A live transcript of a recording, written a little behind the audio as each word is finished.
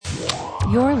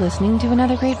You're listening to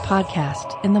another great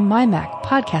podcast in the MyMac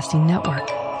Podcasting Network.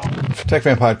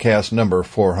 TechFan Podcast number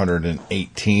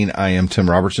 418. I am Tim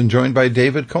Robertson, joined by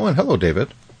David Cohen. Hello,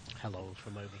 David. Hello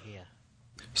from over here.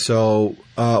 So,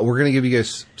 we're going to give you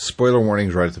guys spoiler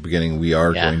warnings right at the beginning. We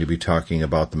are going to be talking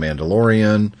about The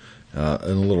Mandalorian in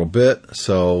a little bit.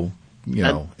 So, you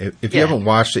know, if you haven't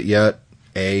watched it yet,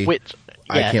 I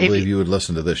can't believe you would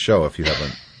listen to this show if you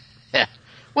haven't. Yeah.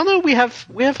 Well, no, we have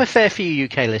a fair few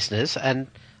UK listeners, and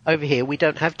over here we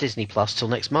don't have Disney Plus till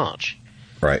next March.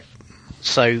 Right.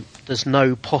 So there's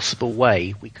no possible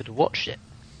way we could have watched it.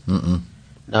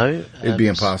 No. It'd be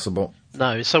impossible.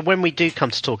 No. So when we do come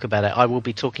to talk about it, I will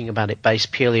be talking about it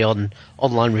based purely on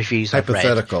online reviews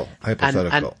Hypothetical.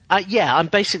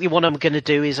 And basically what I'm going to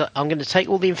do is I'm going to take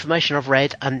all the information I've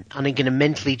read and I'm going to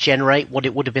mentally generate what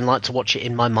it would have been like to watch it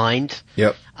in my mind.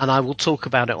 Yep. And I will talk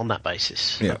about it on that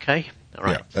basis. Yep. Okay? All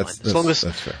right. Yeah, that's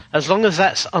fair. As long as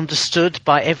that's understood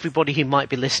by everybody who might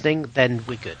be listening, then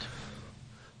we're good.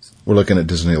 We're looking at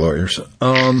Disney lawyers.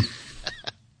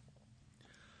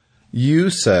 You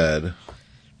said,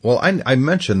 well, I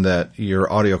mentioned that your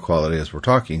audio quality as we're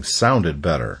talking sounded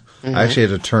better. Mm-hmm. I actually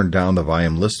had to turn down the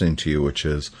volume listening to you, which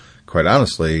is, quite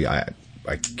honestly, I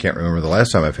can't remember the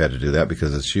last time I've had to do that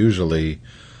because it's usually,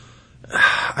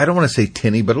 I don't want to say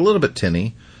tinny, but a little bit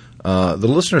tinny. The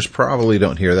listeners probably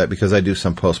don't hear that because I do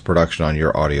some post-production on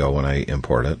your audio when I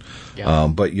import it. Yeah.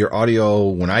 But your audio,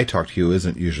 when I talk to you,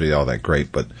 isn't usually all that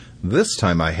great. But this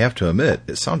time, I have to admit,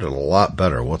 it sounded a lot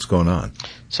better. What's going on?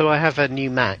 So I have a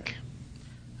new Mac.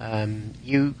 Our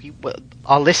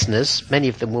listeners, many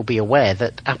of them will be aware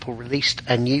that Apple released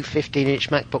a new 15-inch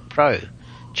MacBook Pro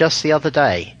just the other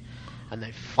day. And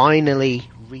they finally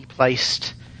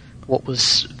replaced what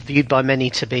was viewed by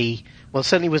many to be... Well,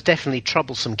 certainly was definitely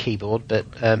troublesome keyboard, but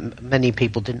many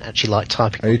people didn't actually like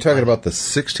typing. Are you talking about the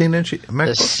 16-inch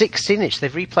MacBook? The 16-inch.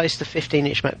 They've replaced the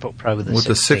 15-inch MacBook Pro with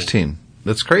the 16.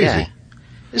 That's crazy. Yeah.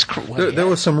 It's there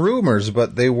was some rumors,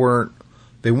 but they weren't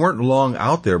long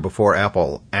out there before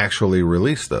Apple actually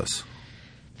released this.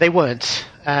 They weren't,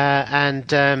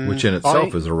 which in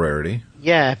itself is a rarity.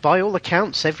 Yeah, by all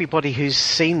accounts, everybody who's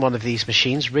seen one of these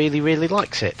machines really, really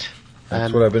likes it.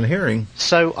 That's what I've been hearing.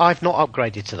 So I've not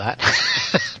upgraded to that,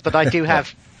 but I do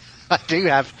have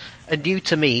a new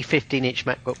to me 15-inch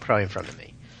MacBook Pro in front of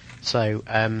me. So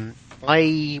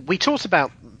we talked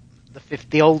about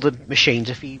the older machines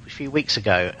a few weeks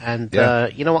ago, and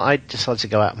you know what? I decided to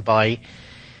go out and buy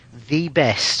the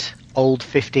best old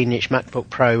 15-inch MacBook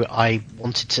Pro I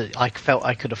felt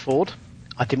I could afford.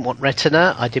 I didn't want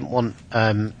Retina. I didn't want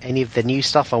any of the new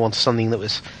stuff. I wanted something that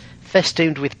was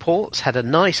festooned with ports, had a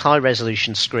nice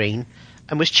high-resolution screen,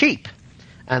 and was cheap.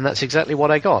 And that's exactly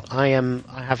what I got. I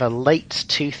have a late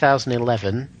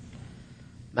 2011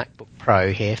 MacBook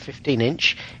Pro here,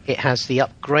 15-inch. It has the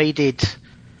upgraded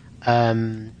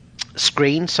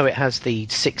screen, so it has the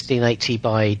 1680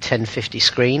 by 1050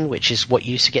 screen, which is what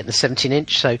you used to get in the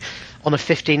 17-inch. So on a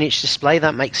 15-inch display,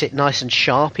 that makes it nice and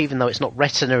sharp. Even though it's not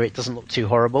Retina, it doesn't look too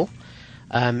horrible.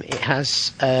 It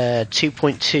has a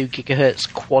 2.2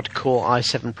 gigahertz quad-core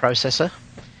i7 processor,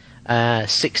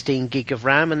 16 gig of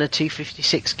RAM, and a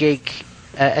 256 gig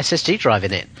SSD drive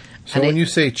in it. So when you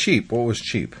say cheap, what was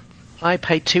cheap? I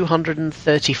paid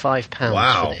 £235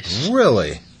 for this. Wow,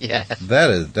 really? Yeah.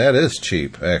 That is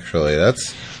cheap, actually.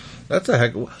 That's a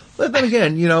heck. But then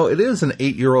again, you know, it is an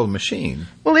 8-year-old machine.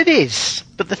 Well, it is.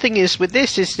 But the thing is with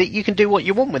this is that you can do what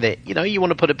you want with it. You know, you want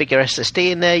to put a bigger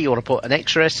SSD in there. You want to put an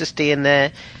extra SSD in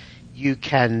there. You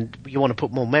want to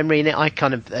put more memory in it.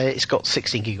 It's got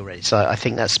 16 gig already, so I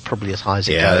think that's probably as high as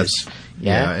it goes.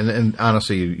 And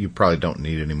honestly, you probably don't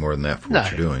need any more than that for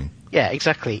what you're doing. Yeah,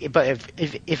 exactly. But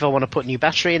if I want to put a new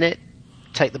battery in it,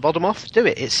 take the bottom off, do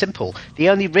it. It's simple. The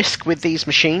only risk with these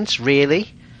machines,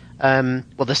 really...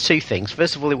 well, there's two things.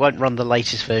 First of all, it won't run the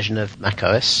latest version of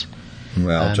macOS.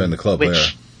 Well, join the club there.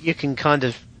 Which you can kind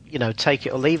of, take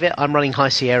it or leave it. I'm running High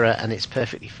Sierra, and it's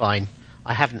perfectly fine.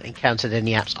 I haven't encountered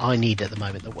any apps I need at the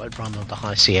moment that won't run on the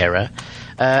High Sierra.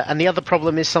 And the other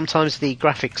problem is sometimes the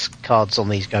graphics cards on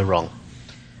these go wrong.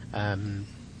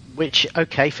 Which,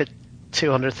 okay, for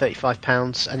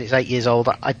 £235, and it's 8 years old,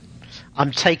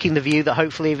 I'm taking the view that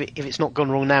hopefully if it's not gone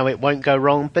wrong now, it won't go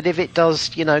wrong. But if it does,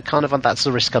 that's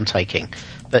the risk I'm taking.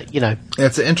 But,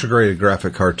 It's an integrated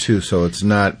graphic card, too, so it's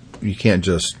not, you can't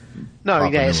just... No,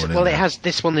 yes. Well, it has,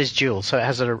 this one is dual, so it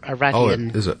has a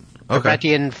Radeon... Oh, is it? Okay. A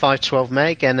Radeon 512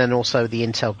 meg, and then also the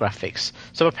Intel graphics.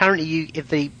 So apparently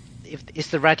if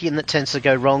it's the Radeon that tends to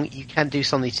go wrong, you can do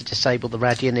something to disable the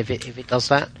Radeon if it does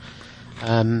that.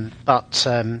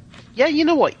 Yeah, you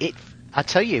know what? I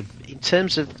tell you, in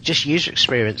terms of just user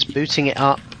experience, booting it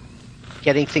up,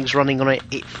 getting things running on it,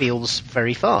 it feels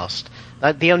very fast.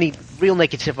 The only real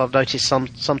negative I've noticed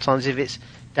sometimes if it's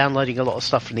downloading a lot of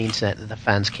stuff from the internet that the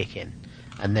fans kick in,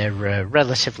 and they're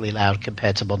relatively loud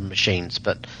compared to modern machines.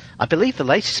 But I believe the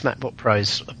latest MacBook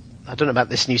Pros, I don't know about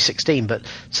this new 16, but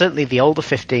certainly the older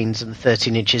 15s and the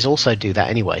 13 inches also do that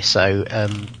anyway. So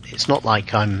it's not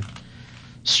like I'm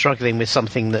struggling with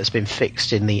something that's been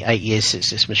fixed in the 8 years since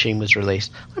this machine was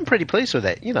released. I'm pretty pleased with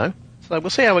it, you know. So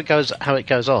we'll see how it goes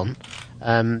on.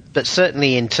 But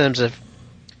certainly in terms of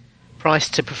price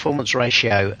to performance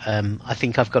ratio, I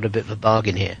think I've got a bit of a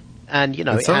bargain here. And you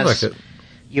know, it has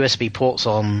USB ports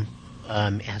on.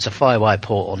 It has a FireWire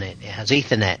port on it. It has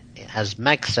Ethernet. It has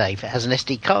MagSafe. It has an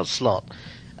SD card slot.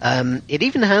 It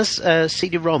even has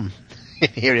CD-ROM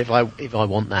here if I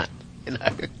want that. You know.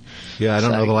 Yeah, I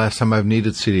don't know the last time I've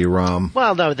needed CD-ROM.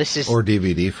 Well, no, this is or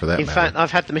DVD for that matter. In fact,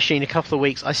 I've had the machine a couple of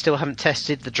weeks. I still haven't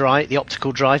tested the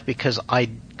optical drive, because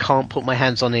I can't put my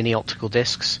hands on any optical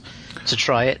discs to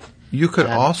try it. You could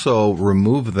also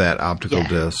remove that optical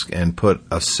disc and put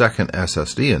a second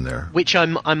SSD in there. Which I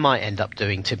might end up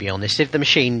doing, to be honest. If the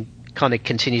machine kind of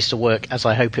continues to work as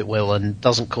I hope it will and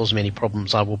doesn't cause me any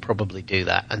problems, I will probably do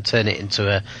that and turn it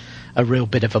into a real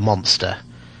bit of a monster.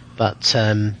 But,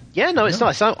 it's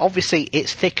nice. Obviously,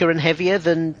 it's thicker and heavier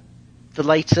than the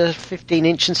later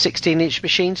 15-inch and 16-inch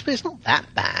machines, but it's not that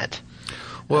bad.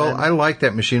 Well, I like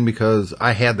that machine because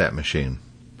I had that machine.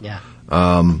 Yeah.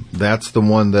 That's the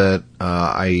one that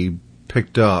I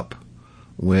picked up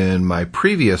when my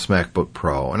previous MacBook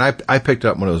Pro, and I picked it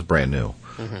up when it was brand new,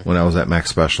 when I was at Mac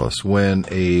Specialist, when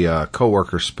a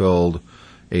coworker spilled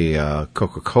a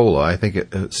Coca-Cola. I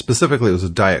think specifically it was a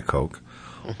Diet Coke,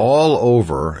 all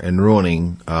over and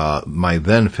ruining my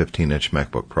then 15-inch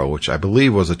MacBook Pro, which I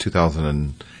believe was a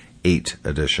 2008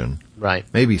 edition. Right.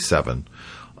 Maybe 7.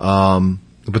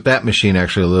 But that machine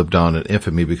actually lived on in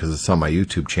infamy because it's on my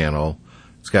YouTube channel.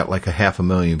 It's got like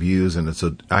 500,000 views, and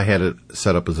I had it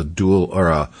set up as a dual or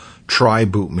a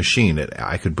tri-boot machine.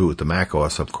 I could boot with the Mac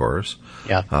OS, of course.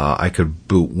 Yeah. I could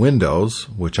boot Windows,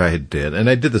 which I did, and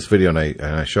I did this video and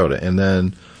I showed it. And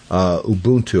then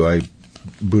Ubuntu, I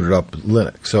booted up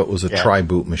Linux, so it was a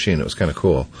tri-boot machine. It was kind of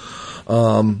cool.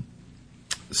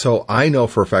 So I know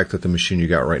for a fact that the machine you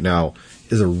got right now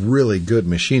is a really good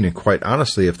machine, and quite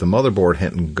honestly, if the motherboard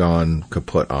hadn't gone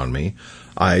kaput on me,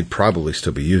 I'd probably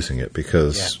still be using it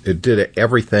because it did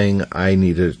everything I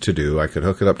needed it to do. I could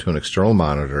hook it up to an external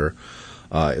monitor.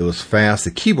 It was fast.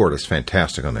 The keyboard is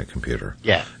fantastic on that computer.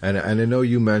 Yeah. And I know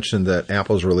you mentioned that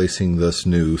Apple's releasing this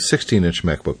new 16-inch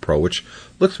MacBook Pro, which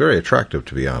looks very attractive,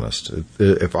 to be honest.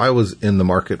 If I was in the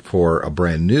market for a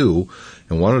brand new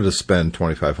and wanted to spend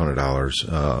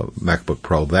 $2,500 MacBook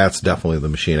Pro, that's definitely the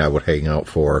machine I would hang out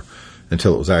for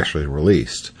until it was actually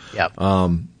released. Yep.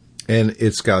 And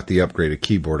it's got the upgraded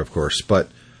keyboard, of course. But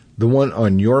the one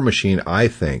on your machine, I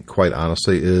think, quite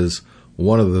honestly, is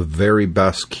one of the very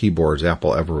best keyboards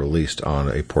Apple ever released on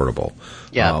a portable.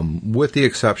 Yeah. With the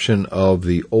exception of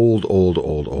the old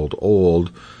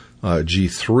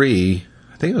G3,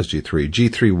 I think it was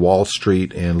G3 Wall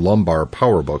Street and Lumbar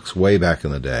PowerBooks way back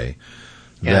in the day.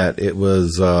 Yeah. That it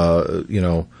was,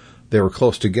 they were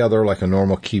close together like a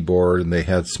normal keyboard, and they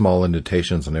had small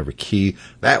indentations on every key.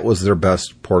 That was their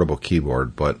best portable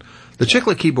keyboard. But the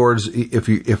chiclet keyboards, if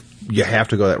you have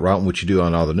to go that route, which you do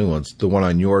on all the new ones, the one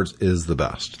on yours is the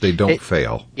best. They don't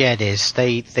fail. Yeah, it is.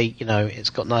 They it's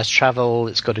got nice travel.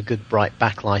 It's got a good bright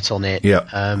backlight on it. Yeah.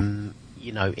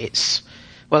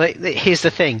 Here's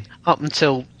the thing. Up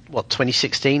until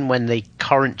 2016, when the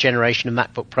current generation of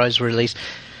MacBook Pros were released,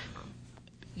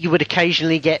 you would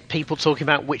occasionally get people talking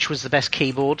about which was the best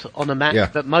keyboard on a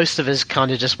Mac, but most of us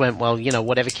kind of just went, well,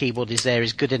 whatever keyboard is there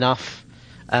is good enough.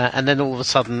 And then all of a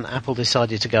sudden, Apple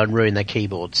decided to go and ruin their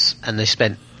keyboards, and they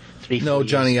spent 3-4 years. No,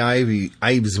 Johnny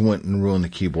Ives went and ruined the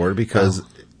keyboard because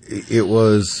it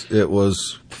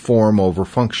was form over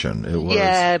function. It was,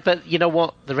 yeah, but you know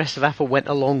what? The rest of Apple went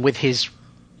along with his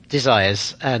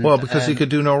desires, and because he could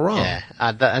do no wrong. Yeah,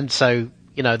 and so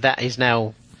that is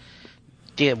now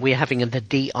we're having the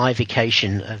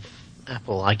de-ivication of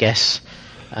Apple, I guess.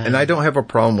 And I don't have a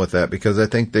problem with that because I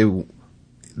think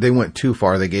they went too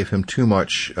far. They gave him too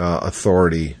much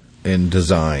authority in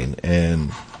design,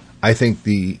 and I think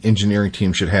the engineering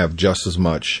team should have just as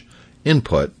much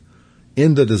input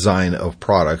in the design of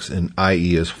products, and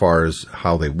i.e. as far as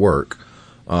how they work.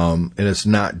 And it's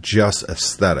not just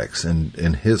aesthetics, and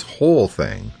his whole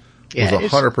thing was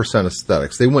 100%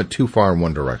 aesthetics. They went too far in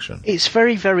one direction. It's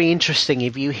very, very interesting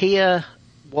if you hear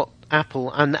what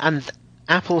Apple and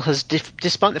Apple has,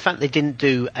 despite the fact they didn't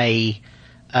do a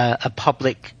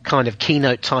public kind of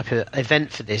keynote type of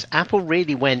event for this, Apple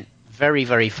really went very,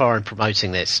 very far in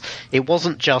promoting this. It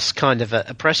wasn't just kind of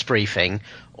a press briefing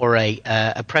or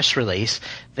a press release.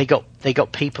 They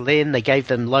got people in. They gave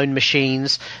them loan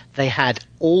machines. They had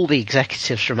all the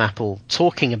executives from Apple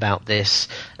talking about this.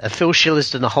 Phil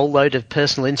Schiller's done a whole load of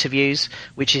personal interviews,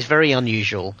 which is very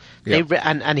unusual. Yep.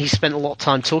 And he spent a lot of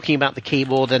time talking about the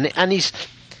keyboard, and he's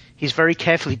very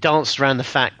carefully danced around the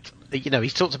fact that,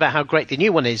 he's talked about how great the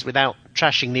new one is without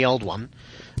trashing the old one.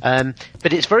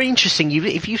 But it's very interesting.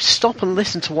 If you stop and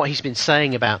listen to what he's been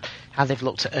saying about how they've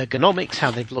looked at ergonomics,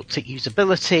 how they've looked at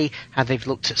usability, how they've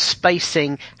looked at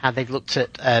spacing, how they've looked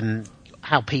at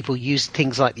how people use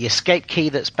things like the escape key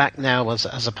that's back now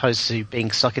as opposed to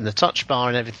being stuck in the touch bar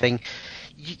and everything.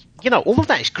 All of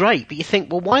that is great, but you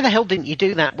think, well, why the hell didn't you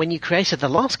do that when you created the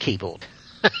last keyboard?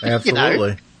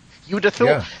 Absolutely. You would have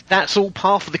thought that's all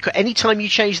part of the... Anytime you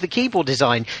change the keyboard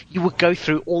design, you would go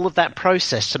through all of that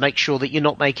process to make sure that you're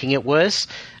not making it worse.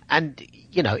 And,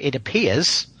 it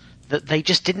appears that they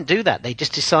just didn't do that. They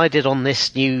just decided on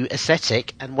this new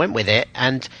aesthetic and went with it,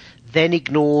 and then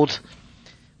ignored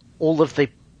all of the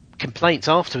complaints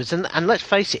afterwards. And let's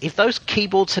face it, if those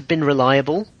keyboards had been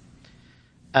reliable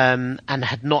and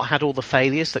had not had all the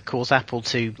failures that caused Apple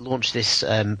to launch this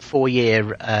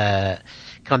 4-year...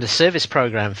 kind of service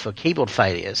program for keyboard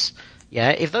failures.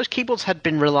 If those keyboards had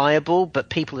been reliable, but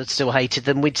people had still hated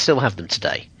them, we'd still have them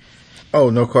today.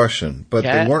 Oh, no question. But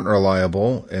they weren't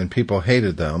reliable, and people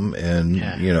hated them. And,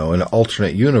 in an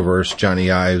alternate universe,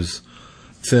 Johnny Ives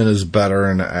thin is better,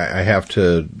 and I have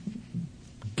to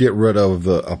get rid of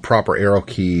the proper arrow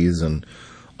keys and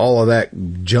all of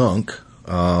that junk.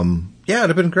 It'd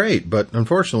have been great, but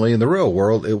unfortunately in the real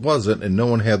world it wasn't, and no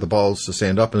one had the balls to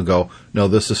stand up and go, no,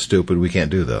 this is stupid, we can't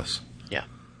do this. Yeah.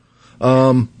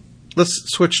 Let's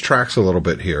switch tracks a little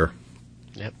bit here.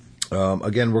 Yep.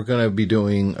 Again, we're going to be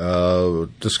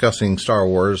discussing Star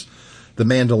Wars, The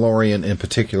Mandalorian in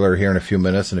particular, here in a few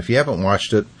minutes, and if you haven't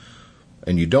watched it,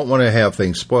 and you don't want to have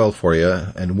things spoiled for you,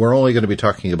 and we're only going to be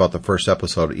talking about the first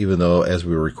episode, even though as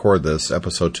we record this,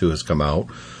 episode 2 has come out.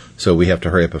 So we have to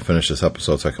hurry up and finish this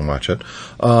episode so I can watch it.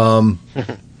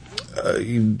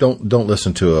 You don't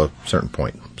listen to a certain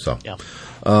point. So,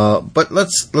 but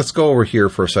let's go over here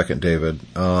for a second, David.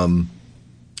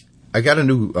 I got a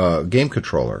new game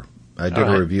controller. I did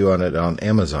a review on it on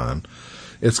Amazon.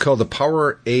 It's called the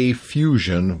Power A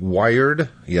Fusion wired.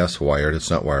 Yes, wired. It's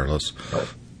not wireless.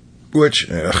 Which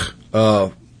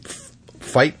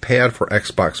fight pad for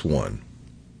Xbox One.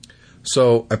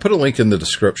 So I put a link in the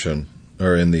description.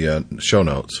 Or in the show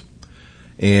notes.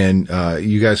 And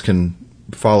you guys can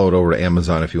follow it over to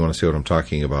Amazon if you want to see what I'm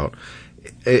talking about.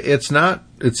 It's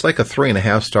like a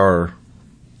 3.5 star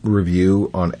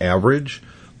review on average,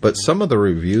 but some of the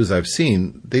reviews I've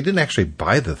seen, they didn't actually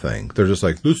buy the thing. They're just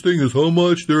like, this thing is how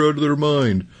much? They're out of their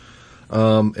mind.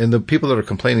 And the people that are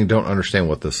complaining don't understand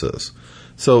what this is.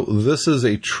 So this is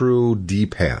a true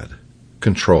D-pad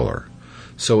controller.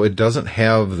 So it doesn't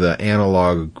have the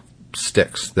analog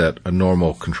sticks that a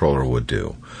normal controller would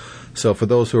do. So for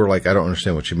those who are like, I don't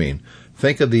understand what you mean,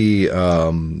 think of the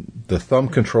thumb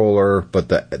controller, but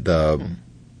the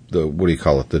what do you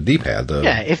call it? The D-pad.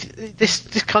 If this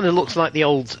kind of looks like the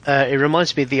old. It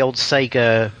reminds me of the old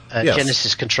Sega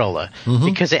Genesis controller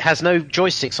because it has no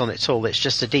joysticks on it at all. It's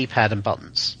just a D-pad and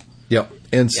buttons. Yep.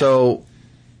 And so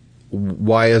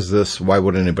why is this? Why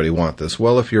would anybody want this?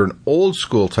 Well, if you're an old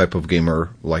school type of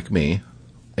gamer like me,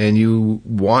 and you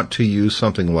want to use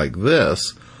something like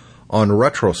this on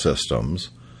retro systems,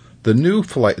 the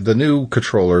new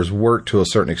controllers work to a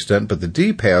certain extent, but the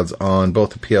D-pads on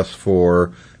both the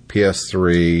PS4,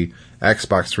 PS3,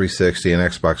 Xbox 360, and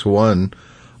Xbox One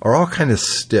are all kind of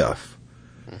stiff.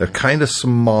 They're kind of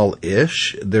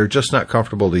small-ish. They're just not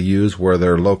comfortable to use where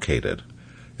they're located.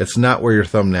 It's not where your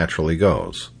thumb naturally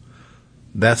goes.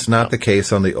 That's not the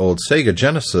case on the old Sega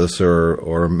Genesis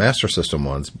or Master System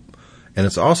ones. And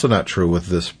it's also not true with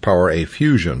this Power A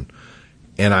Fusion.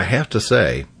 And I have to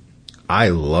say, I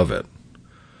love it.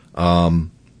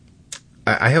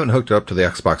 I haven't hooked it up to the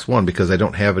Xbox One because I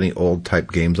don't have any old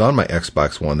type games on my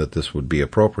Xbox One that this would be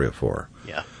appropriate for.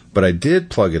 Yeah. But I did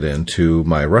plug it into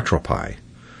my RetroPie.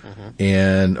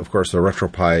 And, of course, the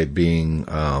RetroPie being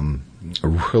a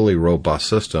really robust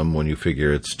system when you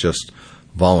figure it's just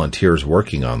volunteers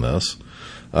working on this,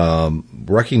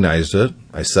 recognized it.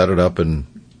 I set it up in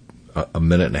a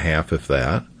minute and a half, if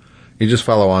that. You just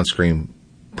follow on-screen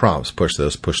prompts, push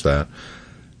this, push that.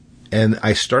 And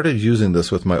I started using this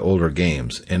with my older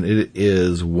games, and it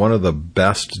is one of the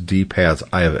best D-pads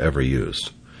I have ever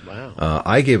used. Wow.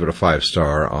 I gave it a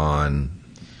 5-star on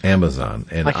Amazon,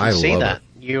 and I can see love that. it.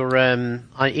 You're,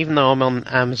 even though I'm on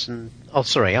Amazon Oh,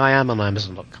 sorry, I am on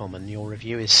Amazon.com, and your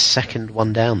review is second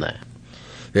one down there.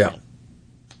 Yeah.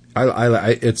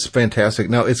 It's fantastic.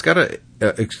 Now, it's got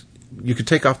you could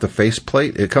take off the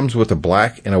faceplate. It comes with a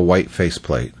black and a white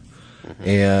faceplate. Mm-hmm.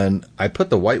 And I put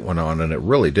the white one on, and it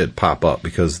really did pop up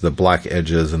because the black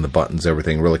edges and the buttons,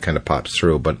 everything really kind of pops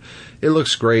through. But it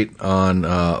looks great on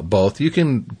both. You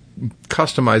can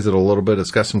customize it a little bit.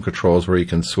 It's got some controls where you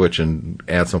can switch and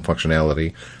add some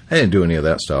functionality. I didn't do any of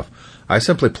that stuff. I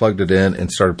simply plugged it in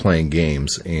and started playing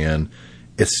games, and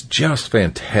it's just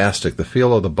fantastic. The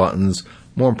feel of the buttons,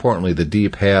 more importantly, the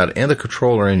D-pad and the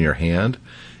controller in your hand.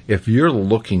 If you're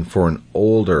looking for an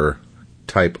older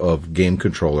type of game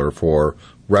controller for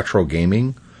retro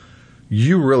gaming,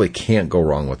 you really can't go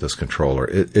wrong with this controller.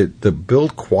 The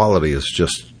build quality is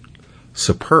just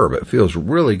superb. It feels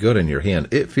really good in your hand.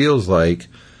 It feels like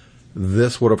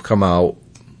this would have come out,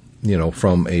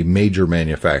 from a major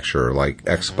manufacturer like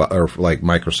Xbox or like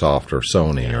Microsoft or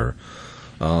Sony. Or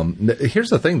here's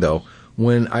the thing, though.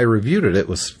 When I reviewed it, it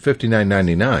was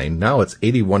 $59.99. Now it's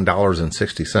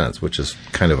 $81.60, which is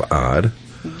kind of odd.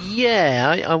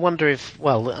 Yeah, I wonder if.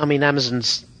 Well, I mean, Amazon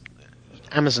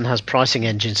has pricing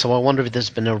engines, so I wonder if there's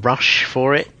been a rush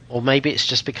for it, or maybe it's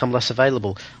just become less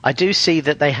available. I do see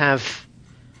that they have,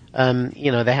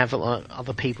 they have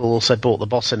other people also bought the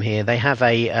bottom here. They have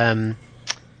a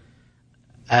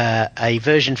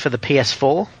version for the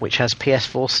PS4, which has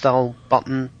PS4 style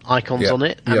button icons on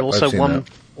it, and also one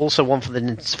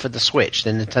for the Switch,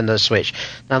 the Nintendo Switch.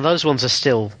 Now those ones are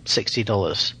still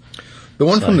 $60. The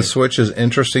one from the Switch is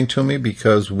interesting to me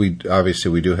because we do have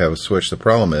a Switch. The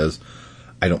problem is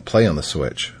I don't play on the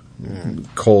Switch.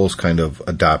 Cole's kind of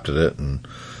adopted it,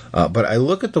 but I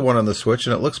look at the one on the Switch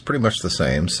and it looks pretty much the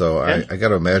same. So yeah. I got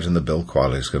to imagine the build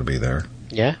quality is going to be there.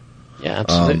 Yeah,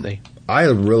 absolutely. I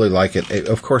really like it.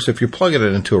 Of course, if you're plugging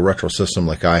it into a retro system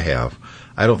like I have,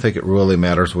 I don't think it really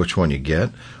matters which one you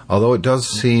get. Although it does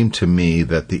seem to me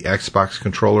that the Xbox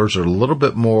controllers are a little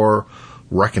bit more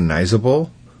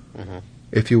recognizable,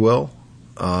 if you will,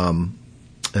 and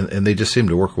they just seem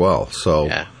to work well. So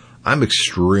I'm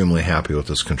extremely happy with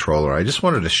this controller. I just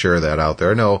wanted to share that out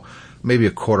there. I know maybe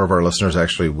a quarter of our listeners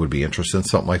actually would be interested in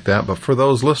something like that, but for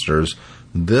those listeners,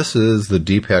 this is the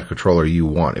D-pad controller you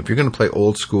want. If you're going to play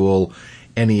old school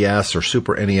NES or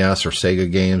Super NES or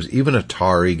Sega games, even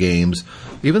Atari games,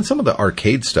 even some of the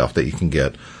arcade stuff that you can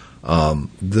get,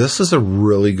 this is a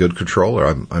really good controller.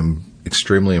 I'm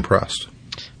extremely impressed.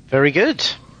 Very good.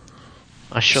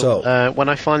 I shall when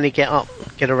I finally get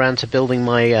around to building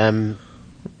my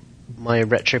my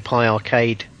RetroPie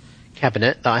arcade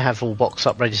cabinet that I have all boxed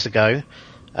up ready to go.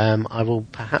 I will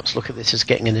perhaps look at this as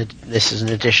getting this as an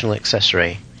additional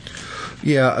accessory.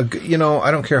 Yeah,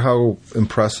 I don't care how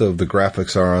impressive the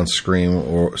graphics are on screen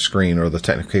or the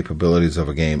technical capabilities of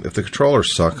a game. If the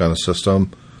controllers suck on a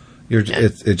system,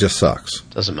 it just sucks.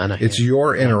 Doesn't matter. It's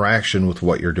your interaction with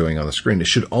what you're doing on the screen. It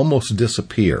should almost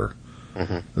disappear.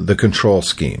 The control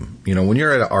scheme. When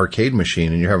you're at an arcade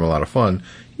machine and you're having a lot of fun,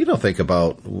 you don't think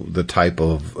about the type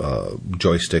of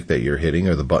joystick that you're hitting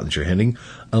or the buttons you're hitting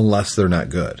unless they're not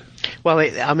good. Well,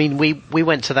 we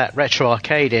went to that retro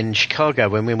arcade in Chicago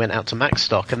when we went out to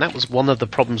Macstock, and that was one of the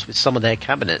problems with some of their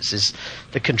cabinets is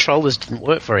the controllers didn't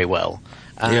work very well.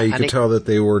 You could tell that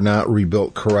they were not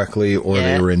rebuilt correctly or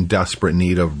they were in desperate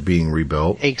need of being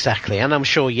rebuilt. Exactly, and I'm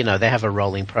sure, they have a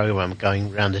rolling program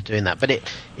going around and doing that, but it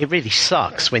really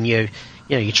sucks when you're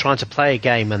trying to play a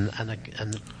game and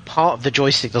part of the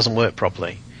joystick doesn't work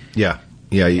properly. Yeah,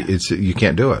 you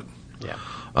can't do it. Yeah.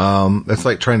 It's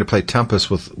like trying to play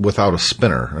Tempest without a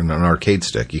spinner and an arcade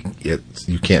stick.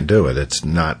 You can't do it. It's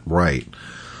not right.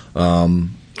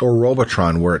 Or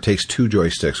Robotron, where it takes two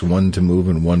joysticks, one to move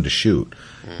and one to shoot.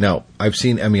 Now, I've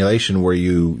seen emulation where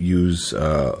you use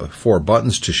 4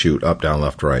 buttons to shoot up, down,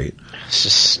 left, right. It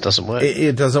just doesn't work.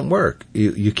 It doesn't work.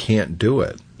 You can't do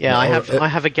it. Yeah, I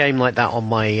have a game like that on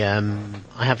my.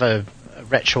 I have a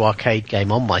retro arcade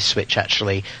game on my Switch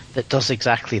actually that does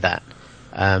exactly that,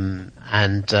 and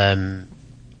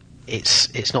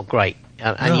it's not great.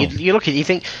 And you look at it, you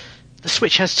think the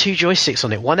Switch has 2 joysticks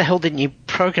on it. Why the hell didn't you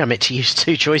program it to use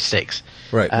 2 joysticks?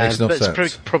 Right, makes no sense.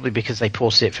 It's probably because they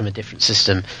ported it from a different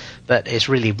system, but it's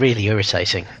really, really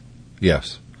irritating.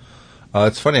 Yes.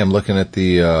 It's funny, I'm looking at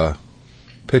the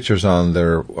pictures on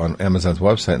Amazon's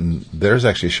website, and theirs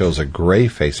actually shows a gray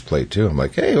faceplate, too. I'm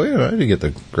like, hey, wait a minute, I didn't get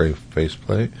the gray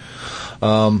faceplate.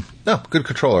 No, good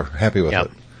controller. Happy with it.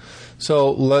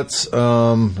 So let's,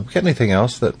 got anything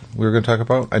else that we were going to talk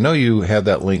about? I know you had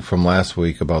that link from last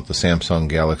week about the Samsung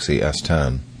Galaxy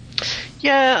S10.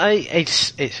 Yeah,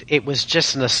 it was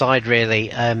just an aside, really.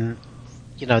 The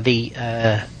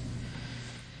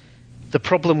The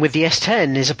problem with the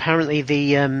S10 is apparently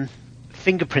the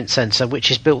fingerprint sensor,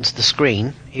 which is built into the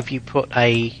screen. If you put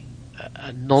a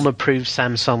non-approved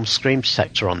Samsung screen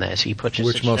protector on there, so you put just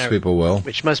which most people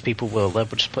will. They'll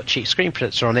just put cheap screen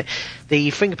protector on it.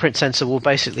 The fingerprint sensor will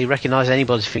basically recognise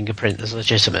anybody's fingerprint as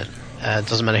legitimate.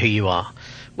 Doesn't matter who you are,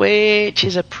 which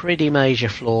is a pretty major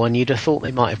flaw, and you'd have thought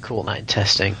they might have caught that in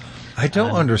testing. I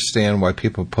don't understand why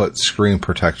people put screen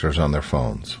protectors on their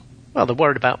phones. Well, they're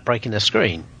worried about breaking their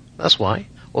screen. That's why.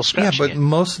 Or scratching but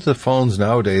most of the phones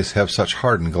nowadays have such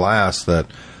hardened glass that,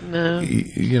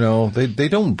 they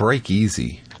don't break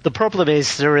easy. The problem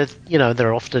is they're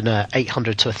often a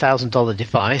 $800 to $1,000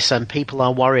 device, and people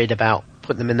are worried about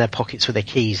putting them in their pockets with their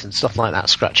keys and stuff like that,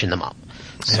 scratching them up.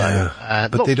 So,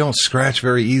 but they don't scratch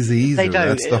very easy either. They don't.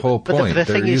 That's the whole point.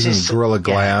 They're using Gorilla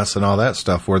Glass and all that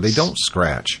stuff where they don't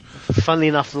scratch. Funnily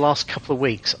enough, the last couple of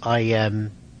weeks, I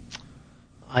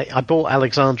bought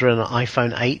Alexandra an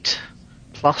iPhone 8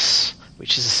 Plus,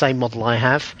 which is the same model I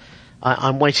have.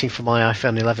 I'm waiting for my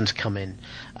iPhone 11 to come in.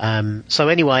 So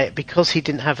anyway, because he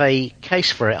didn't have a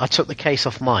case for it, I took the case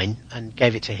off mine and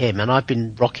gave it to him. And I've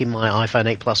been rocking my iPhone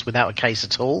 8 Plus without a case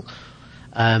at all.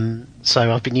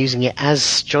 So I've been using it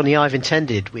as Johnny Ive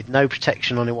intended, with no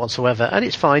protection on it whatsoever, and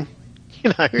it's fine.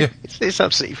 It's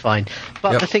absolutely fine.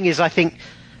 But the thing is, I think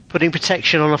putting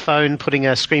protection on a phone, putting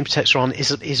a screen protector on,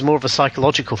 is more of a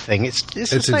psychological thing. It's the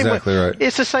same exactly way, right.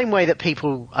 It's the same way that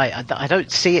people, I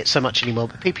don't see it so much anymore,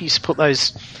 but people used to put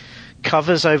those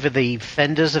covers over the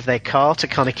fenders of their car to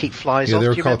kind of keep flies off. They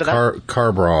were called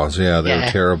car bras. Yeah, they were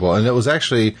terrible. And it was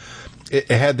actually,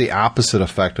 it had the opposite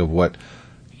effect of what,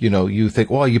 you think,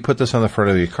 well, you put this on the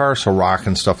front of your car so rock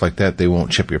and stuff like that, they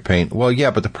won't chip your paint. Well,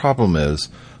 yeah, but the problem is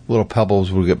little pebbles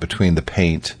will get between the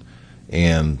paint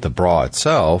and the bra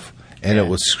itself, and it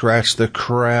would scratch the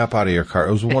crap out of your car.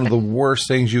 It was one of the worst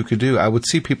things you could do. I would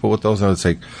see people with those, and I would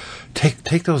say,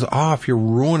 take those off. You're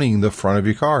ruining the front of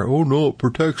your car. Oh, no, it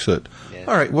protects it. Yeah.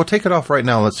 All right, well, take it off right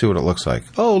now. Let's see what it looks like.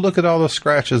 Oh, look at all the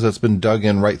scratches that's been dug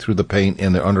in right through the paint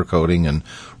and the undercoating and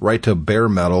right to bare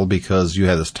metal because you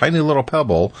had this tiny little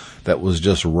pebble that was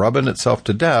just rubbing itself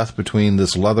to death between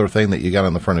this leather thing that you got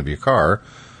on the front of your car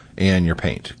and your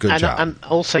paint. Good job. And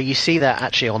also, you see that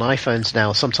actually on iPhones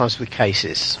now, sometimes with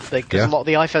cases. Because a lot of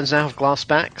the iPhones now have glass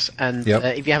backs, and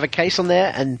if you have a case on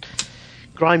there and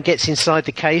grime gets inside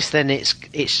the case, then it's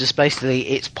just basically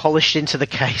it's polished into the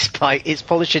case it's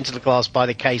polished into the glass by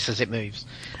the case as it moves.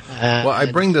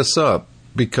 I bring this up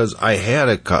because I had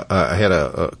a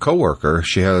coworker.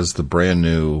 She has the brand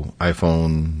new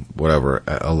iPhone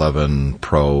 11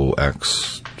 Pro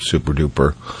X Super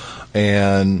Duper,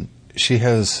 and she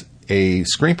has a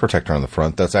screen protector on the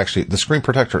front that's actually, the screen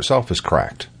protector itself is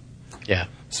cracked. Yeah.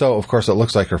 So, of course, it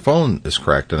looks like her phone is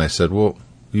cracked. And I said, well,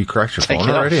 you cracked your phone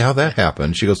already? How'd that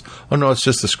happen? She goes, oh, no, it's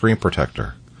just the screen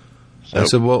protector. So, I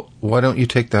said, well, why don't you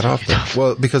take that off then?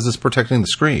 Well, because it's protecting the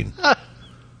screen.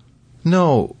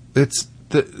 No, it's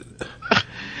the...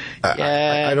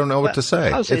 I don't know what to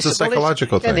say. It's a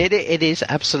psychological thing. It is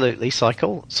absolutely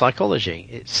psychology.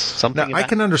 It's something. Now, I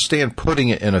can understand putting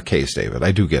it in a case, David.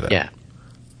 I do get it. Yeah.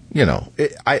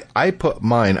 I put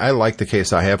mine. I like the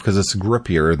case I have because it's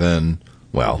grippier than.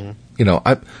 Well,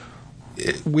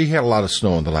 we had a lot of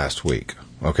snow in the last week.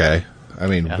 Okay, I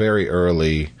mean very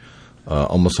early,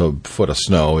 almost a foot of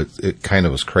snow. It kind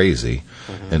of was crazy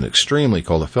and extremely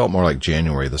cold. It felt more like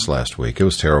January this last week. It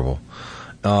was terrible.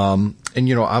 And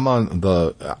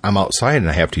I'm outside and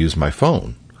I have to use my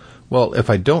phone. Well, if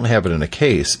I don't have it in a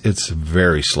case, it's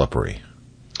very slippery.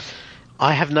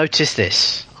 I have noticed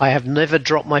this. I have never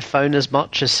dropped my phone as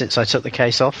much as since I took the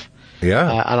case off.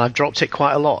 Yeah. And I've dropped it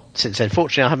quite a lot since then.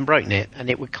 Fortunately, I haven't broken it, and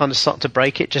it would kind of start to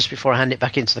break it just before I hand it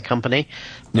back into the company.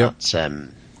 But,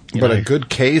 a good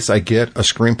case, I get a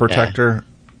screen protector.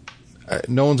 Yeah.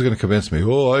 No one's going to convince me.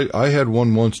 Oh, I had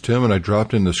one once, Tim, and I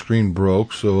dropped it and the screen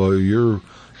broke, so you're...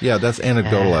 Yeah, that's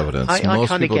anecdotal evidence.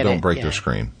 Most people don't break their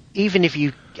screen. Even if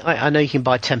you... I know you can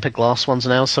buy tempered glass ones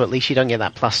now, so at least you don't get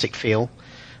that plastic feel.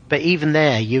 But even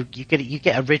there, you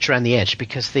get a ridge around the edge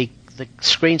because the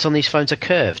screens on these phones are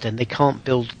curved, and they can't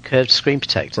build curved screen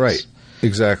protectors. Right,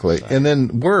 exactly. So. And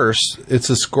then worse, it's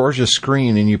this gorgeous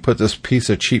screen, and you put this piece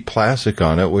of cheap plastic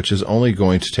on it, which is only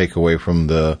going to take away from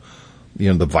the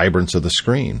vibrance of the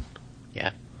screen.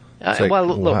 Yeah. Well,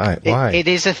 look, why? It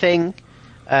is a thing.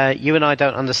 You and I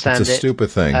don't understand it. It's a stupid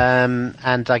thing.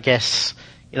 And I guess,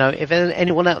 if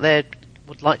anyone out there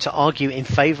would like to argue in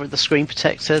favour of the screen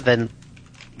protector, then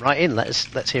write in.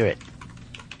 Let's hear it.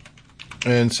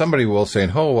 And somebody will say,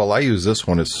 oh, well, I use this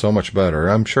one. It's so much better.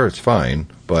 I'm sure it's fine,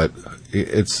 but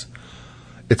it's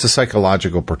a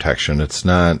psychological protection. It's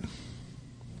not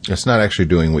actually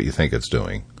doing what you think it's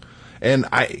doing. And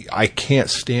I can't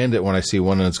stand it when I see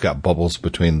one that's got bubbles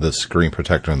between the screen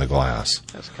protector and the glass.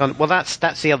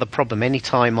 That's the other problem.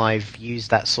 Anytime I've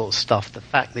used that sort of stuff, the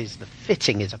fact is the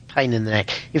fitting is a pain in the neck.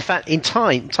 In fact, in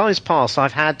times past,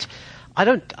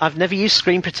 I've never used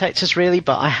screen protectors really,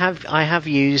 but I have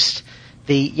used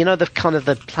the kind of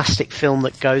the plastic film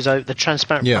that goes over the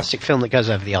transparent plastic film that goes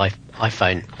over the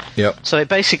iPhone. Yep. So it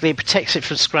basically protects it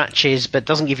from scratches, but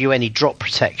doesn't give you any drop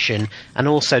protection, and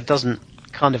also doesn't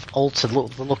kind of alter the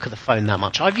look of the phone that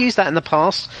much. I've used that in the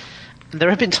past. There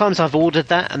have been times I've ordered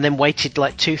that and then waited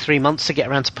like 2-3 months to get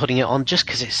around to putting it on, just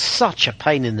because it's such a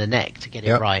pain in the neck to get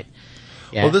it right.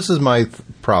 Yeah. Well, this is my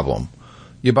problem.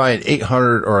 You buy an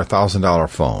 $800 or $1,000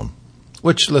 phone,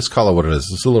 which let's call it what it is.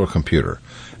 It's a little computer.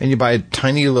 And you buy a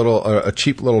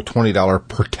cheap little $20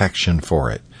 protection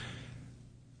for it.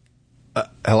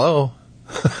 Hello?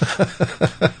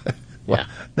 Yeah.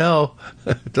 No,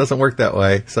 it doesn't work that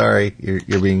way. Sorry,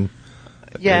 you're being...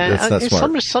 Yeah, that's not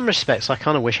smart. In some respects, I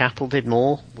kind of wish Apple did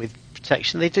more with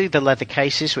protection. They do the leather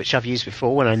cases, which I've used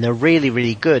before, and they're really,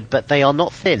 really good, but they are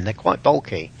not thin. They're quite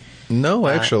bulky. No,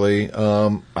 actually,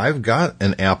 I've got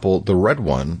an Apple, the red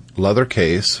one, leather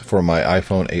case for my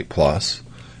iPhone 8 Plus.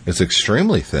 It's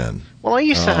extremely thin. Well, I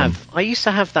used to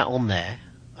have that on there.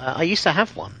 I used to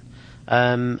have one,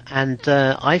 and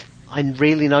I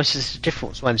really noticed a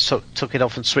difference when I took it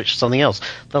off and switched to something else.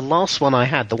 The last one I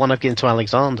had, the one I've given to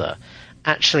Alexander,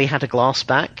 actually had a glass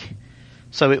back.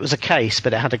 So it was a case,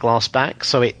 but it had a glass back,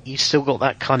 so you still got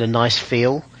that kind of nice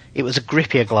feel. It was a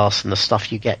grippier glass than the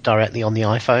stuff you get directly on the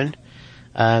iPhone.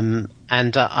 I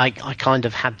kind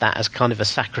of had that as kind of a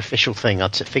sacrificial thing. I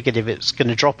figured if it's going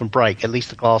to drop and break, at least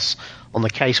the glass on the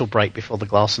case will break before the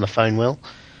glass on the phone will.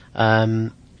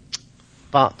 But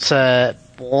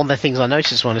one of the things I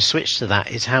noticed when I switched to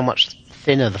that is how much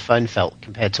thinner the phone felt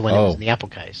compared to when it was in the Apple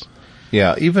case.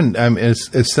 Yeah, even as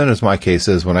thin as my case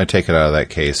is, when I take it out of that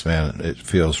case, man, it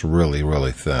feels really,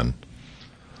 really thin.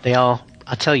 They are.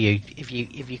 I tell you, if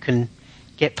you can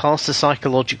get past the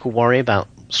psychological worry about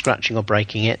scratching or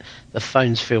breaking it, the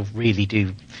phones really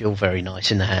do feel very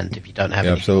nice in the hand if you don't have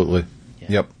any. Absolutely. Yeah.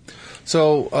 Yep.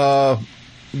 So,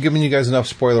 giving you guys enough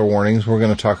spoiler warnings, we're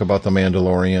going to talk about The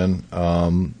Mandalorian.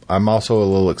 I'm also a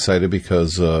little excited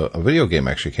because a video game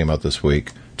actually came out this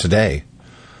week, today,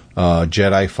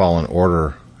 Jedi Fallen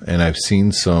Order, and I've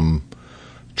seen some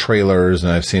trailers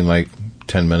and I've seen like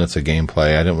 10 minutes of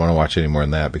gameplay. I didn't want to watch any more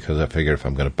than that because I figured if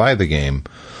I'm going to buy the game,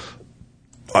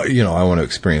 I want to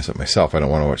experience it myself. I don't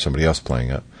want to watch somebody else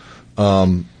playing it.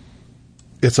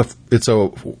 It's a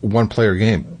one-player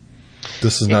game.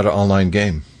 This is not an online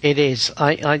game. It is.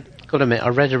 I got to admit, I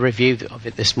read a review of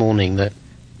it this morning that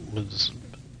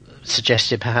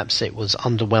suggested perhaps it was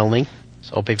underwhelming.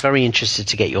 So I'll be very interested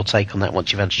to get your take on that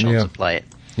once you've had a chance to play it.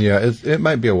 Yeah, it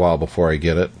might be a while before I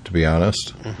get it, to be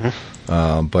honest.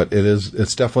 Mm-hmm. But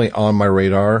it's definitely on my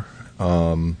radar.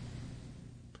 I'm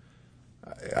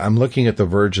looking at The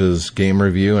Verge's game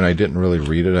review, and I didn't really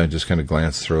read it. I just kind of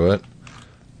glanced through it.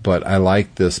 But I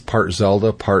like this part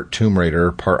Zelda, part Tomb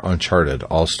Raider, part Uncharted,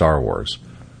 all Star Wars.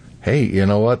 Hey, you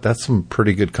know what? That's some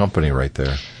pretty good company right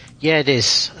there. Yeah, it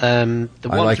is. I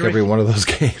like every one of those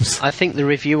games. I think the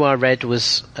review I read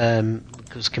was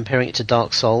comparing it to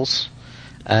Dark Souls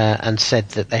and said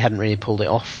that they hadn't really pulled it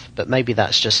off. But maybe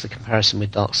that's just the comparison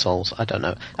with Dark Souls. I don't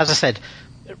know. As I said,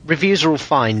 reviews are all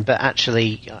fine, but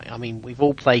actually, I mean, we've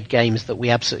all played games that we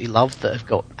absolutely love that have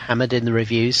got hammered in the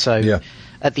reviews. So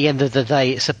at the end of the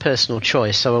day, it's a personal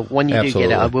choice. So when you do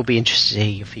get it, I will be interested to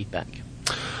hear your feedback.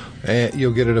 And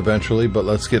you'll get it eventually, but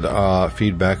let's get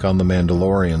feedback on The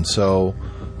Mandalorian. So,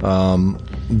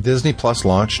 Disney Plus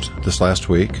launched this last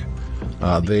week.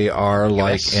 They are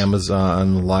like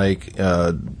Amazon, like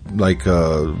Apple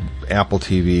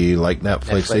TV, like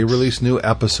Netflix. They release new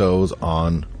episodes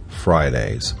on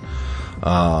Fridays.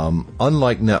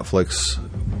 Unlike Netflix,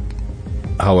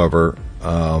 however,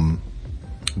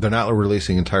 they're not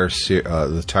releasing entire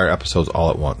episodes all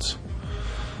at once.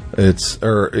 It's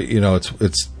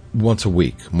once a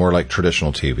week, more like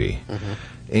traditional TV. Mm-hmm.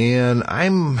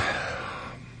 And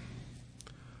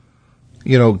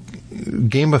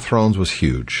Game of Thrones was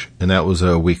huge, and that was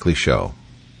a weekly show.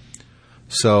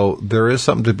 So there is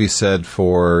something to be said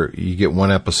for you get one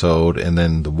episode, and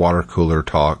then the water cooler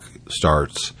talk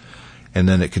starts, and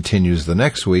then it continues the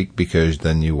next week because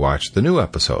then you watch the new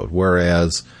episode.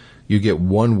 Whereas you get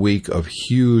 1 week of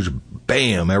huge,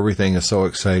 bam, everything is so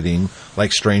exciting,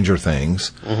 like Stranger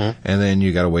Things, and then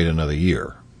you got to wait another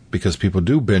year because people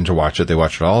do binge watch it. They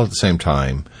watch it all at the same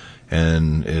time,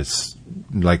 and it's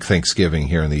like Thanksgiving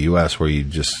here in the U.S. where you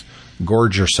just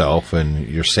gorge yourself and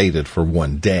you're sated for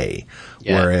one day.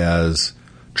 Yeah. Whereas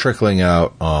trickling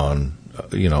out on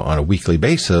a weekly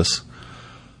basis,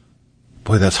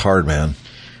 boy, that's hard, man.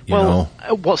 You know?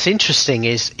 What's interesting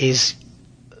is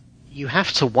you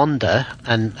have to wonder,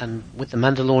 and with The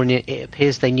Mandalorian, it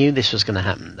appears they knew this was going to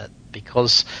happen, that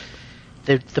because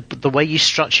the way you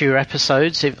structure your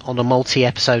episodes on a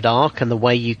multi-episode arc, and the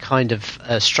way you kind of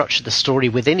structure the story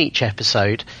within each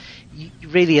episode, you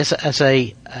really, as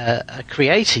a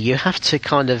creator, you have to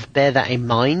kind of bear that in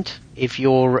mind if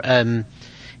you're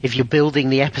building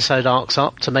the episode arcs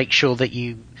up, to make sure that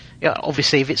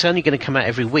obviously, if it's only going to come out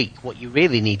every week, what you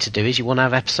really need to do is you want to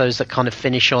have episodes that kind of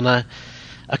finish on a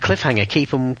cliffhanger, keep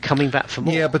them coming back for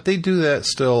more. Yeah, but they do that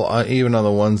still, even on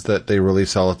the ones that they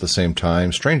release all at the same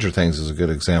time. Stranger Things is a good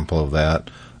example of that.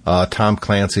 Tom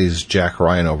Clancy's Jack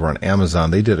Ryan over on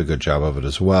Amazon, they did a good job of it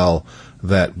as well,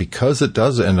 that because it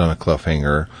does end on a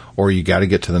cliffhanger, or you got to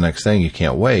get to the next thing, you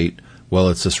can't wait, well,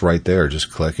 it's just right there.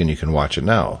 Just click and you can watch it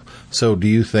now. So do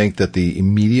you think that the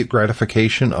immediate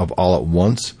gratification of all at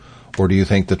once, or do you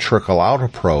think the trickle-out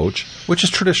approach, which is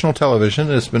traditional television,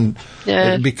 has been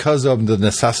because of the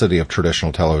necessity of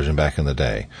traditional television back in the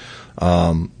day,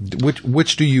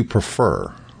 which do you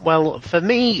prefer? Well, for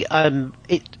me,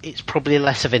 it's probably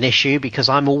less of an issue because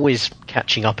I'm always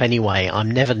catching up anyway.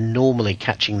 I'm never normally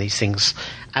catching these things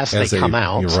as they come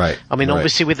out. You're right. I mean, right.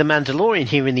 Obviously with The Mandalorian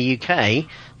here in the UK,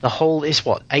 the whole is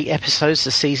 8 episodes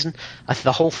this season?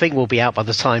 The whole thing will be out by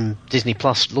the time Disney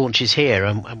Plus launches here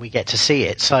and we get to see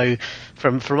it. So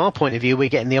from our point of view, we're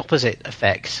getting the opposite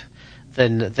effect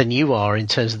than you are in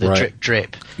terms of the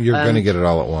drip. You're going to get it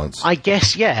all at once. I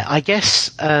guess.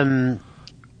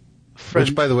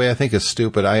 Which, by the way, I think is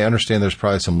stupid. I understand there's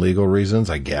probably some legal reasons,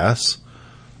 I guess.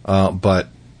 But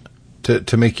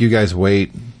to make you guys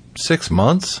wait 6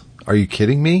 months? Are you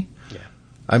kidding me? Yeah.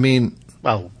 I mean...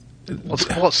 Well,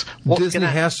 what's Disney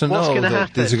has to know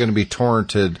that these are going to be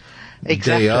torrented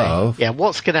day of. Yeah,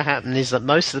 what's going to happen is that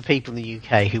most of the people in the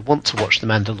UK who want to watch The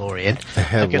Mandalorian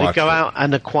are going to go out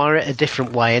and acquire it a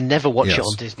different way and never watch it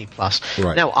on Disney Plus.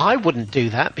 Right. Now, I wouldn't do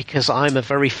that because I'm a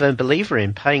very firm believer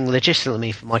in paying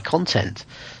legitimately for my content.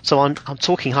 So I'm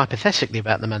talking hypothetically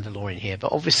about The Mandalorian here,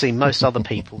 but obviously most other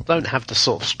people don't have the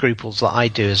sort of scruples that I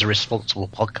do as a responsible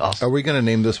podcaster. Are we going to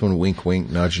name this one Wink Wink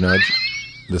Nudge Nudge,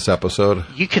 this episode?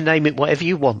 You can name it whatever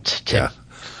you want, Tim.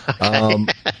 Yeah.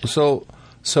 Okay.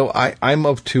 So I'm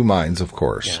of two minds, of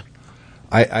course. Yeah.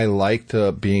 I like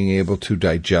being able to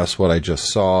digest what I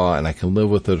just saw, and I can live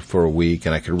with it for a week,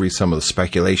 and I can read some of the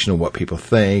speculation of what people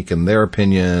think and their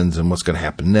opinions and what's going to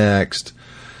happen next.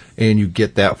 And you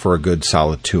get that for a good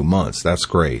solid 2 months. That's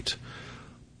great.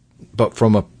 But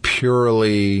from a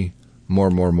purely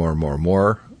more,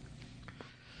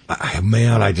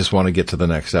 I just want to get to the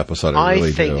next episode. I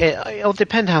really think do. It'll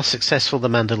depend how successful The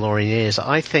Mandalorian is.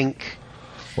 I think...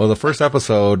 Well, the first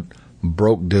episode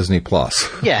broke Disney Plus.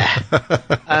 Yeah.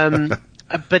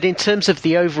 But in terms of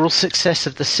the overall success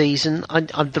of the season,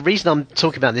 the reason I'm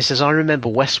talking about this is I remember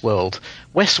Westworld.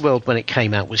 Westworld, when it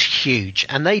came out, was huge.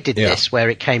 And they did this where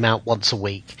it came out once a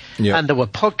week. Yeah. And there were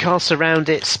podcasts around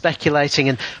it speculating.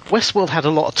 And Westworld had a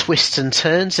lot of twists and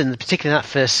turns, particularly in that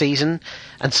first season.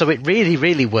 And so it really,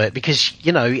 really worked because,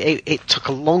 it took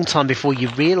a long time before you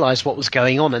realised what was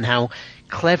going on and how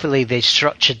cleverly they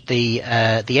structured the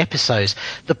episodes.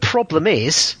 The problem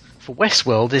is, for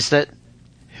Westworld, is that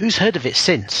who's heard of it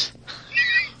since?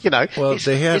 Well,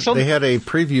 they had a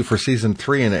preview for season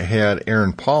 3, and it had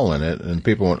Aaron Paul in it, and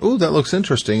people went, "Ooh, that looks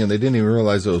interesting," and they didn't even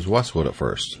realize it was Westwood at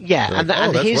first. Yeah,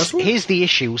 like, here's the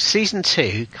issue: season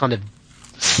 2 kind of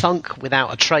sunk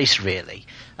without a trace. Really,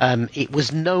 it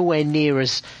was nowhere near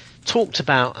as talked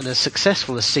about and as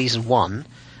successful as season 1.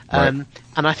 And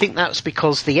I think that's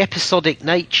because the episodic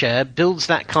nature builds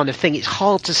that kind of thing. It's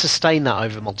hard to sustain that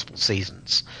over multiple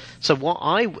seasons. So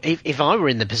if I were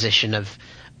in the position of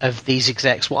these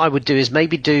execs, what I would do is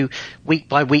maybe do week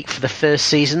by week for the first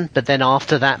season, but then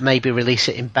after that maybe release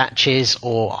it in batches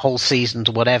or whole seasons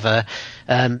or whatever,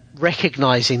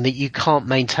 recognizing that you can't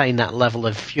maintain that level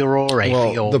of furore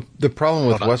for your the problem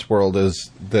with Westworld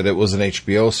is that it was an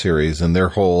HBO series, and their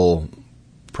whole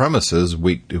premises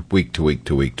week to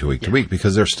week,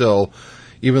 because they're still,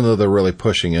 even though they're really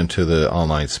pushing into the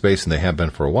online space, and they have been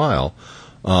for a while,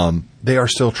 they are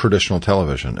still traditional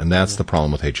television, and that's the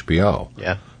problem with HBO.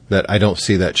 Yeah. That I don't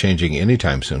see that changing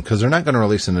anytime soon, because they're not going to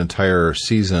release an entire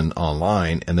season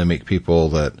online and then make people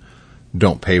that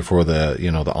don't pay for the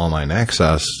the online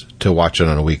access to watch it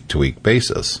on a week to week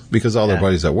basis, because all their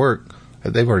buddies at work,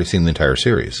 they've already seen the entire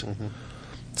series. Mm-hmm.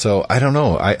 So I don't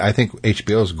know. I think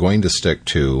HBO is going to stick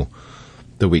to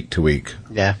the week-to-week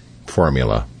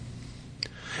formula.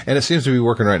 And it seems to be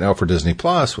working right now for Disney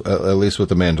Plus, at least with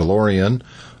The Mandalorian.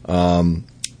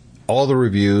 all the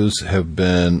reviews have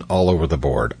been all over the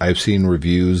board. I've seen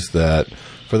reviews that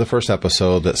for the first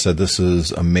episode that said this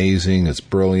is amazing, it's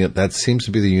brilliant. That seems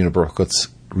to be the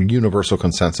universal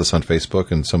consensus on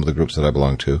Facebook and some of the groups that I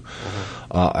belong to.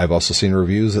 Mm-hmm. I've also seen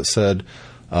reviews that said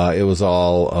it was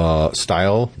all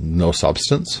style, no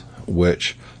substance,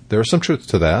 which there's some truth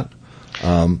to that.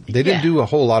 They didn't do a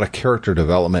whole lot of character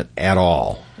development at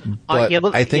all, but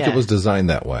I think it was designed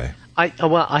that way.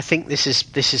 I think this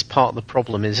is part of the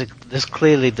problem. Is there's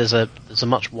a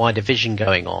much wider vision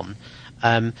going on.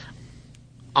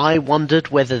 I wondered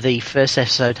whether the first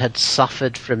episode had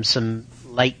suffered from some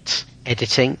late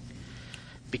editing,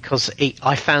 because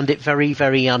I found it very,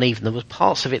 very uneven. There were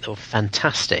parts of it that were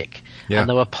fantastic, and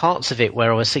there were parts of it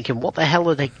where I was thinking, what the hell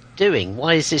are they doing?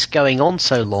 Why is this going on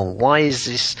so long? Why is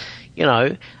this,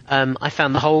 I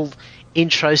found the whole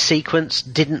intro sequence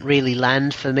didn't really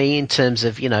land for me in terms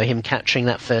of, him capturing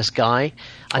that first guy.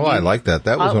 I like that.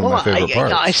 That was one of my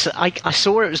favorite parts. I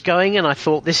saw where it was going, and I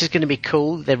thought, this is going to be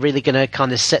cool. They're really going to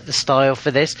kind of set the style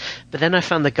for this. But then I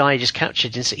found the guy just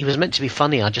captured, and he was meant to be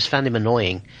funny. I just found him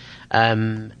annoying.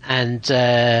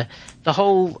 The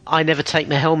whole I never take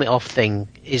my helmet off thing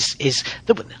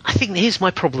I think here's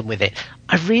my problem with it.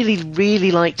 I really,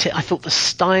 really liked it. I thought that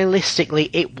stylistically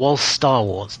it was Star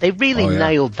Wars. They really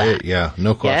nailed that.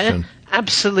 No question. Yeah?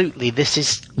 Absolutely. This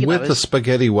is with the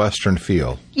spaghetti western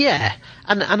feel. Yeah.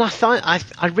 And I thought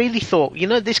I really thought,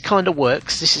 this kind of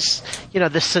works. This is,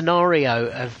 the scenario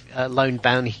of Lone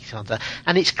Bounty Hunter,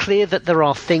 and it's clear that there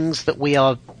are things that we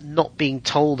are not being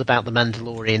told about the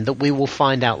Mandalorian that we will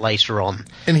find out later on.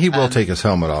 And he will take his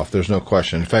helmet off. There's no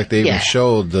question. In fact, they even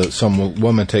showed some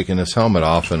woman taking his helmet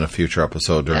off in a future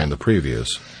episode during the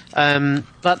previews.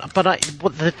 But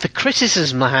the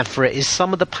criticism I have for it is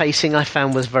some of the pacing I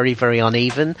found was very, very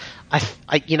uneven.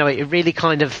 It really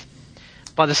kind of,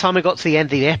 by the time I got to the end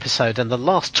of the episode, and the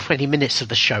last 20 minutes of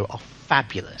the show are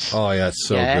fabulous. Oh yeah, it's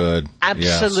so good.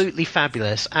 Absolutely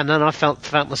fabulous. And then I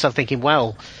felt myself thinking,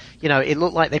 well, it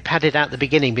looked like they padded out the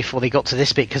beginning before they got to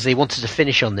this bit because they wanted to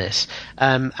finish on this.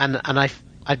 And I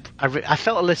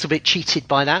felt a little bit cheated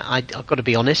by that. I've got to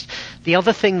be honest. The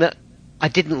other thing that I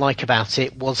didn't like about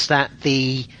it was that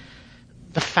the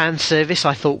fan service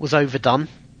I thought was overdone.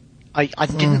 I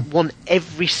didn't want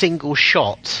every single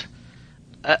shot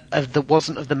of the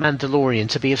Mandalorian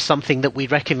to be of something that we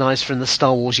recognise from the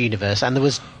Star Wars universe, and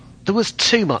there was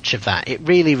too much of that. It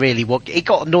really, really it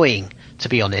got annoying, to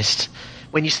be honest.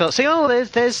 When you start saying,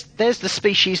 there's the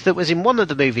species that was in one of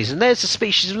the movies, and there's the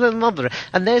species in another,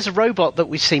 and there's a robot that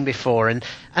we've seen before, and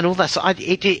all that. So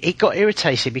it got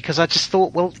irritating, because I just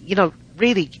thought, well,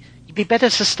 really, you'd be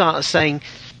better to start saying,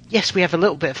 yes, we have a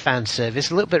little bit of fan service,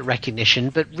 a little bit of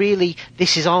recognition, but really,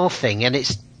 this is our thing, and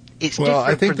it's well,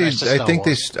 I think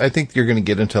I think you're going to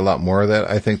get into a lot more of that.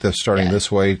 I think they're starting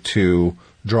this way to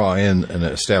draw in an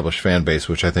established fan base,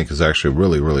 which I think is actually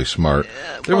really, really smart.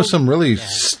 There was some really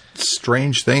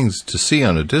strange things to see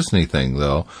on a Disney thing,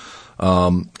 though,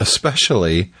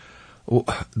 especially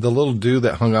the little dude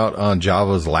that hung out on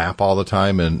Jabba's lap all the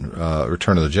time in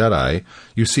Return of the Jedi.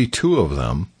 You see two of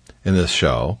them in this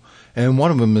show, and one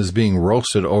of them is being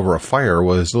roasted over a fire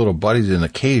with his little buddies in a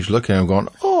cage looking at him going,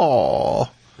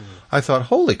 "Oh." I thought,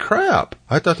 holy crap.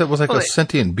 I thought that was like a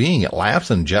sentient being. It laughs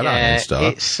and Jedi and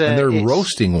stuff. And they're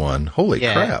roasting one. Holy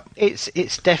crap.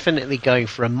 It's definitely going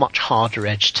for a much harder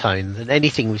edge tone than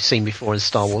anything we've seen before in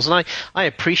Star Wars. And I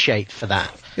appreciate for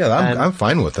that. Yeah, I'm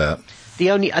fine with that.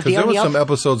 There were some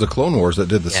episodes of Clone Wars that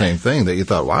did the same thing that you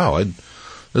thought, wow,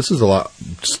 this is a lot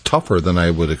tougher than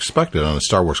I would expect it on a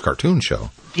Star Wars cartoon show.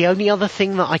 The only other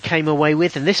thing that I came away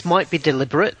with, and this might be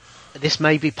deliberate, this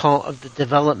may be part of the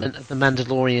development of the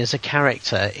Mandalorian as a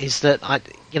character, is that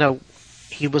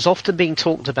he was often being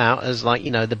talked about as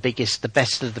the biggest, the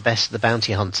best of the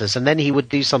bounty hunters, and then he would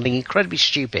do something incredibly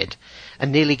stupid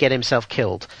and nearly get himself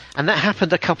killed. And that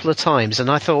happened a couple of times, and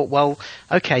I thought, well,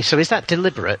 okay, so is that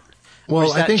deliberate?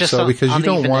 Well, I think so, because you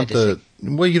don't want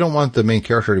you don't want the main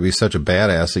character to be such a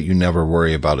badass that you never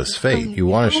worry about his fate. You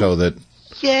want to show that.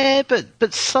 Yeah,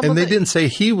 but some. And they didn't say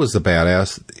he was the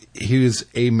badass. He was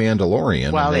a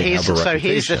Mandalorian. Well,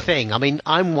 here's the thing. I mean,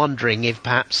 I'm wondering if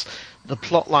perhaps the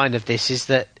plot line of this is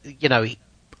that he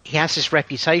has this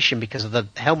reputation because of the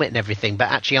helmet and everything, but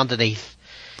actually underneath,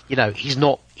 he's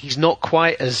not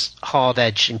quite as hard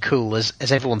edged and cool as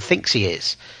everyone thinks he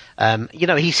is.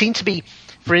 He seemed to be,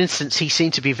 for instance,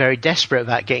 very desperate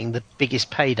about getting the biggest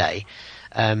payday,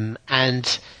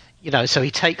 and so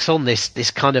he takes on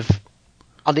this kind of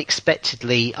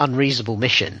unexpectedly unreasonable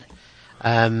mission,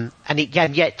 and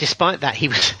yet despite that, he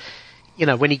was,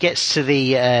 when we get to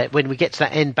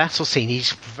that end battle scene,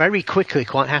 he's very quickly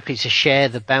quite happy to share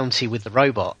the bounty with the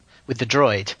robot, with the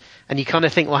droid. And you kind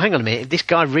of think, well, hang on a minute, if this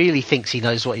guy really thinks he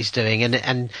knows what he's doing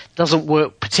and doesn't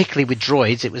work particularly with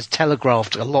droids, it was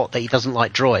telegraphed a lot that he doesn't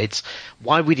like droids,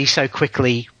 why would he so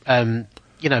quickly,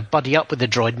 buddy up with the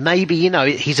droid? Maybe,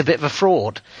 he's a bit of a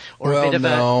fraud. Or a bit of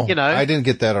I didn't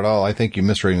get that at all. I think you're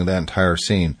misreading that entire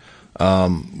scene.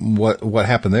 What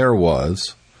happened there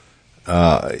was,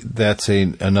 that's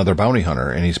another bounty hunter,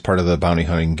 and he's part of the bounty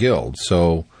hunting guild.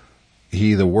 So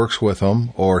he either works with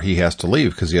them or he has to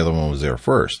leave because the other one was there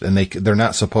first, and they're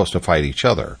not supposed to fight each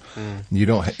other. You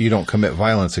don't commit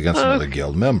violence against another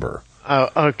guild member. Oh,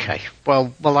 okay.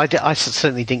 Well, I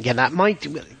certainly didn't get that.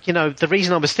 The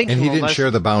reason I was thinking, and he didn't share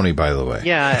the bounty, by the way.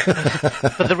 Yeah,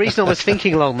 but the reason I was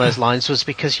thinking along those lines was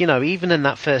because even in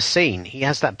that first scene, he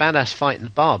has that badass fight in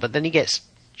the bar, but then he gets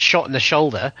shot in the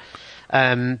shoulder,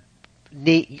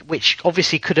 which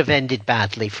obviously could have ended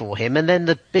badly for him, and then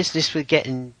the business with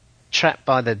getting trapped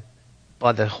by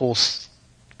the horse.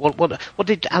 What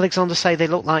did Alexander say they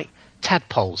look like?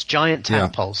 Tadpoles, giant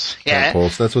tadpoles. Yeah.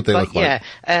 Tadpoles. That's what they look like.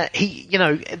 Yeah,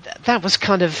 that was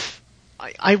kind of.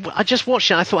 I just watched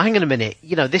it. I thought, hang on a minute.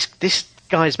 This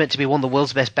guy is meant to be one of the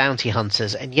world's best bounty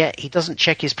hunters, and yet he doesn't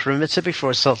check his perimeter before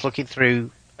he starts looking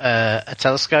through a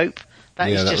telescope.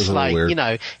 That is just like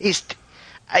weird.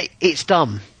 It's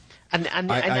dumb.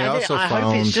 And I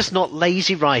hope it's just not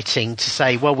lazy writing to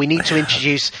say, well, we need to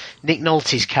introduce Nick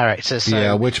Nolte's character.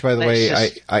 So which, by the way,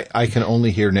 I can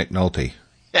only hear Nick Nolte.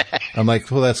 I'm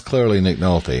like, well, that's clearly Nick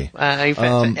Nolte. In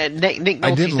fact, Nick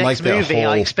Nolte's next movie,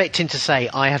 I expect him to say,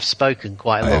 I have spoken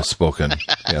quite a lot. I have spoken,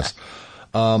 yes.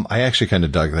 I actually kind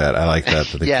of dug that. I like that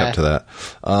they kept to that.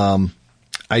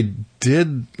 I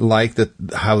did like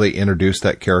how they introduced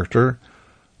that character,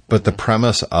 but the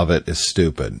premise of it is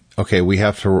stupid. Okay, we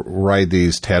have to ride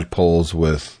these tadpoles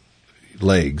with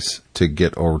legs to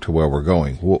get over to where we're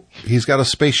going. Well, he's got a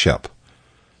spaceship.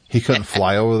 He couldn't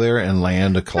fly over there and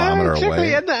land a kilometer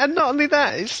away. And not only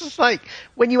that, it's just like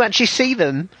when you actually see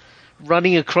them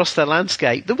running across the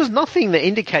landscape, there was nothing that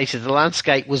indicated the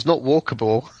landscape was not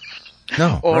walkable.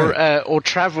 No, or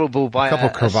travelable by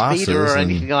a speeder or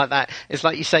anything like that. It's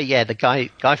like you say, the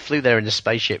guy flew there in a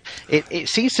spaceship. It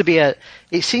seems to be a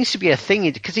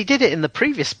thing because he did it in the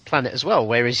previous planet as well,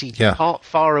 whereas he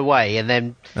far away and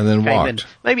then walked. In.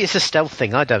 Maybe it's a stealth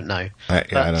thing. I don't know. I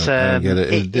don't get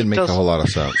it. It didn't make a whole lot of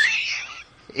sense.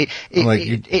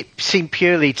 It seemed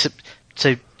purely to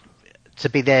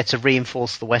be there to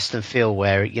reinforce the Western feel,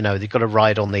 where they've got to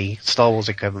ride on the Star Wars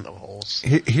equivalent of a horse.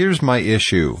 Here's my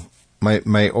issue.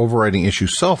 My overriding issue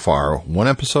so far, one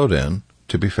episode in,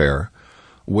 to be fair,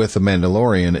 with The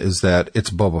Mandalorian is that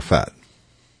it's Boba Fett.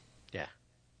 Yeah.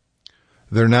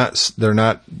 They're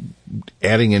not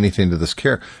adding anything to this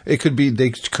character. They could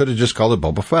have just called it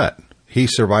Boba Fett. He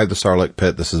survived the Sarlacc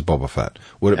pit. This is Boba Fett.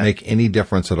 Would it make any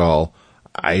difference at all?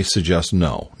 I suggest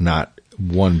no, not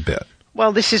one bit.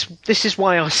 Well, this is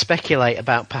why I speculate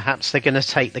about perhaps they're going to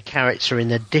take the character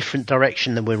in a different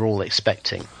direction than we're all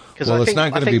expecting. Well, it's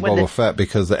not going to be Boba Fett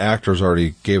because the actor's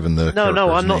already given the I'm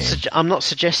name. I'm not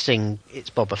suggesting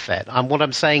it's Boba Fett. What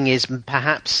I'm saying is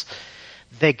perhaps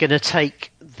they're going to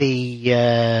take the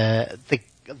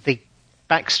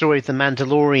backstory of the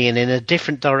Mandalorian in a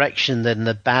different direction than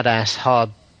the badass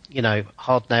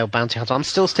hard-nailed bounty hunter. I'm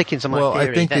still sticking to my theory. Well,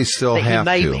 I think they still have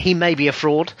to. He may be a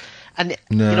fraud. And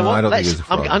no, you know what? I don't think he's a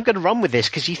fraud. I'm going to run with this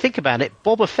because you think about it,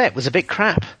 Boba Fett was a bit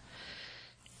crap.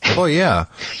 Oh, yeah.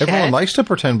 Everyone likes to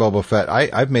pretend Boba Fett.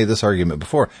 I've made this argument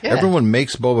before. Yeah. Everyone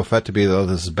makes Boba Fett to be,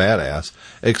 this is badass,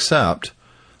 except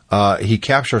he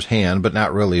captures Han, but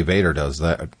not really. Vader does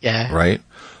that. Yeah. Right?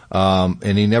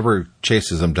 And he never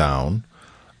chases him down.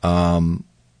 And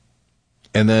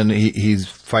then he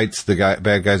fights the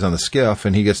bad guys on the skiff,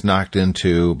 and he gets knocked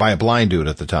by a blind dude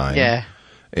at the time. Yeah.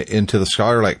 Into the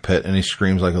Sarlacc pit, and he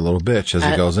screams like a little bitch as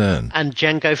he goes in. And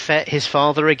Jango Fett, his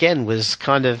father, again, was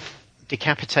kind of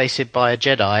decapitated by a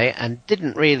Jedi and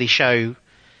didn't really show,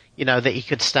 that he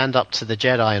could stand up to the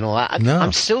Jedi and all that. No.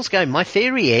 I'm still going. My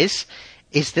theory is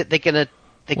that they're going to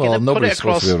put it across. Nobody's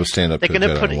supposed to be able to stand up to a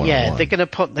Jedi. They're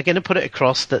going to put it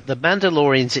across that the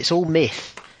Mandalorians, it's all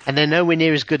myth, and they're nowhere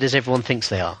near as good as everyone thinks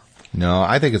they are. No,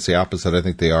 I think it's the opposite. I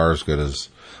think they are as good as.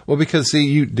 Well, because see,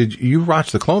 you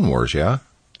watch the Clone Wars, yeah?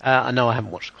 No, I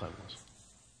haven't watched the Clone Wars.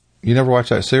 You never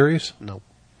watched that series? No.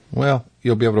 Well,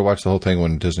 you'll be able to watch the whole thing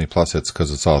when Disney Plus hits because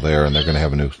it's all there, and they're going to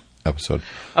have a new episode.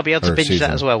 I'll be able to binge that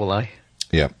as well, will I?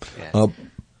 Yeah.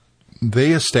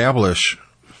 They establish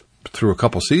through a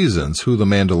couple seasons who the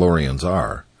Mandalorians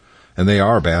are, and they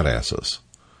are badasses.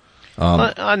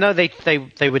 I know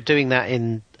they were doing that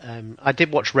in. I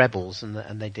did watch Rebels,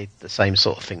 and they did the same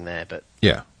sort of thing there. But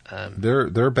yeah, they're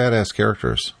badass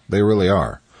characters. They really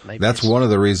are. Maybe That's one of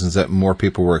the reasons that more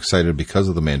people were excited because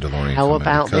of the Mandalorian. How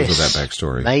about because this? of that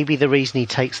backstory. Maybe the reason he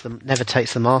never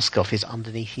takes the mask off is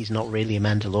underneath he's not really a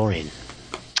Mandalorian.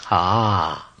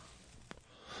 Ah.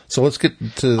 So let's get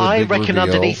to the I big reckon reveal.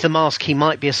 underneath the mask he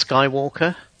might be a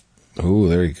Skywalker. Ooh,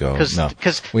 there you go.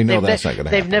 Because we know that's not going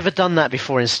to happen. They've never done that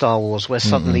before in Star Wars, where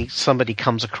suddenly somebody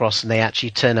comes across and they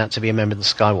actually turn out to be a member of the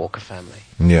Skywalker family.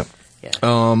 Yep.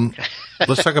 Yeah.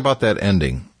 Let's talk about that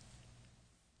ending.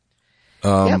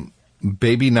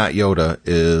 Baby Not Yoda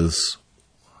is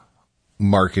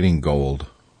marketing gold.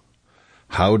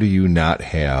 How do you not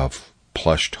have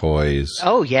plush toys?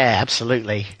 Oh, yeah,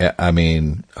 absolutely. I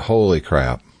mean, holy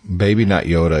crap. Baby Not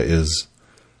Yoda is...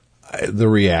 The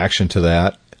reaction to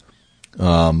that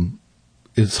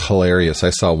is hilarious.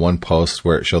 I saw one post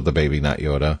where it showed the Baby Not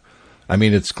Yoda. I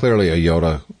mean, it's clearly a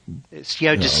Yoda... It's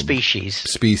Yoda's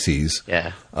species.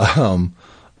 Yeah.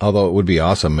 Although it would be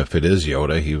awesome if it is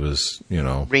Yoda. He was,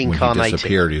 when he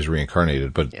disappeared, he was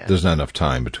reincarnated. But there's not enough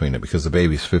time between it because the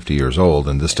baby's 50 years old,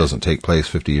 and this doesn't take place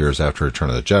 50 years after Return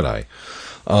of the Jedi.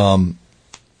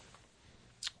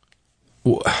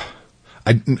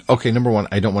 Okay, number one,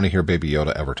 I don't want to hear Baby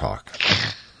Yoda ever talk.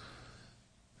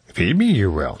 Feed me,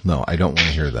 you will. No, I don't want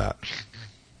to hear that.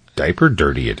 Diaper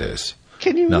dirty it is.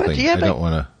 Can you Nothing. imagine? Yeah, I don't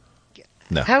want to...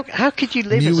 No. How could you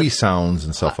live Mewy as sounds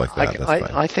and stuff like that. That's fine.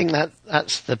 I think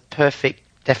that's the perfect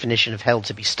definition of hell,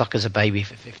 to be stuck as a baby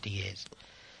for 50 years.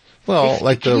 Well,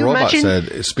 like the robot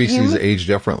said, species you, age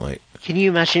differently. Can you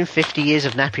imagine 50 years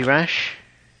of nappy rash?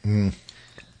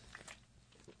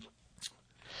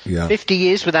 Yeah. 50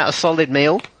 years without a solid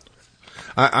meal?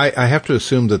 I have to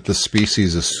assume that the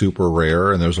species is super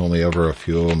rare, and there's only ever a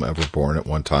few of them ever born at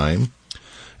one time.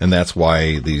 And that's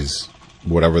why these,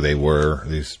 whatever they were,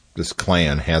 this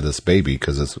clan had this baby,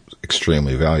 because it's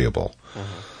extremely valuable.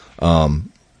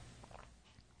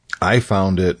 I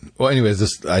found it... Well,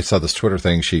 anyways, I saw this Twitter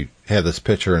thing. She had this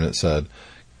picture, and it said,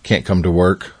 "Can't come to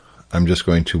work. I'm just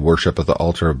going to worship at the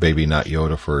altar of Baby Not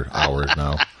Yoda for hours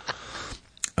now."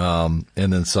 And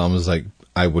then some was like,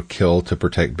 "I would kill to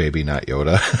protect Baby Not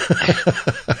Yoda."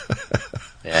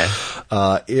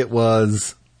 Yeah. It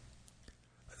was...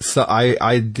 So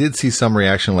I did see some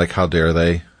reaction like, how dare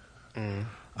they?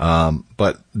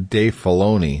 But Dave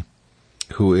Filoni,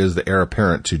 who is the heir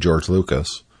apparent to George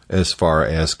Lucas, as far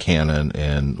as canon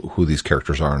and who these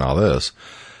characters are and all this,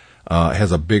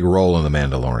 has a big role in The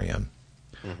Mandalorian.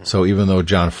 So even though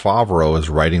Jon Favreau is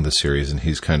writing the series and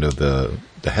he's kind of the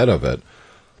head of it,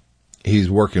 he's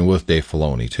working with Dave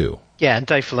Filoni too. Yeah, and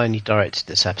Dave Filoni directed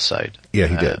this episode. Yeah,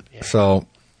 he did. Yeah. So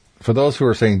for those who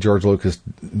are saying George Lucas,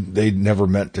 they never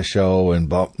meant to show,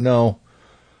 and no,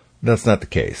 that's not the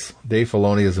case. Dave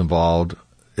Filoni is involved.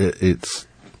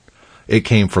 It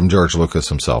came from George Lucas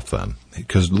himself then,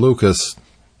 because Lucas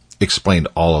explained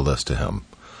all of this to him.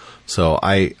 So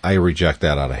I reject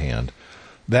that out of hand.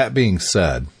 That being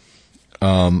said,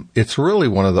 it's really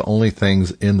one of the only things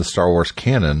in the Star Wars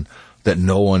canon that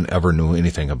no one ever knew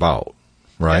anything about,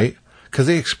 right? Because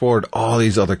they explored all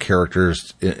these other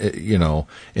characters,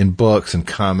 in books and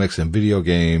comics and video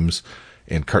games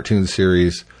and cartoon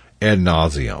series ad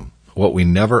nauseum. What we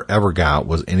never ever got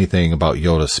was anything about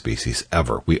Yoda's species,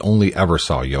 ever. We only ever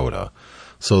saw Yoda.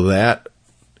 So that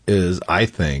is, I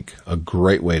think, a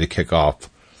great way to kick off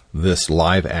this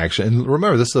live action. And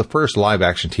remember, this is the first live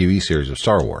action TV series of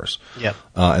Star Wars. Yep.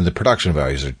 And the production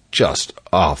values are just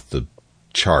off the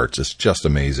charts. It's just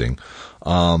amazing.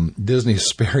 Disney's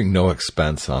sparing no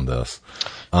expense on this.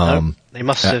 They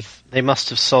must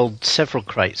have sold several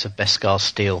crates of Beskar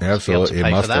steel. Absolutely, to be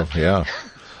able to pay it must have. Yeah.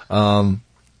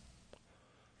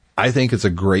 I think it's a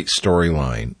great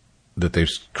storyline that they've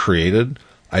created.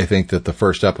 I think that the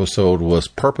first episode was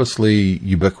purposely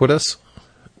ubiquitous,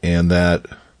 and that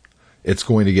it's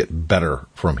going to get better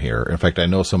from here. In fact, I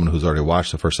know someone who's already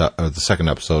watched the second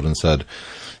episode and said,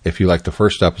 if you like the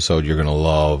first episode, you're going to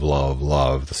love, love,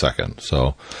 love the second.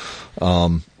 So,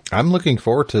 I'm looking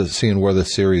forward to seeing where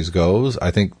this series goes. I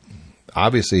think,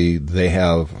 obviously, they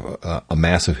have a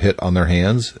massive hit on their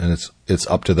hands, and it's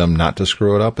up to them not to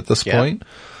screw it up at this point.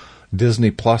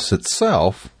 Disney Plus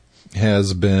itself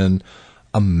has been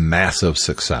a massive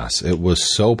success. It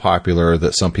was so popular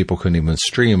that some people couldn't even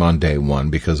stream on day one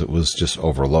because it was just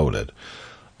overloaded.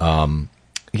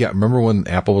 Remember when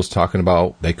Apple was talking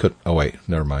about they could... Oh, wait,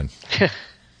 never mind.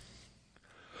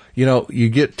 You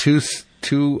get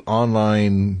two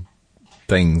online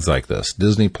things like this,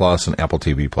 Disney Plus and Apple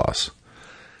TV Plus,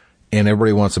 and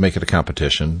everybody wants to make it a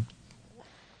competition.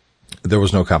 There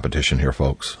was no competition here,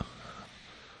 folks.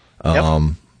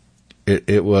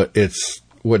 It's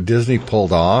what Disney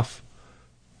pulled off.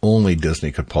 Only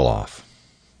Disney could pull off.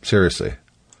 Seriously.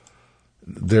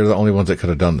 they're the only ones that could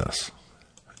have done this.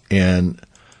 And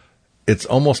it's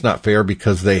almost not fair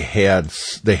because they have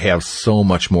so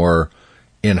much more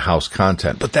in-house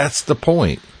content. But that's the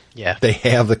point. Yeah. They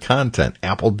have the content.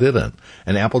 Apple didn't.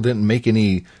 And Apple didn't make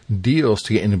any deals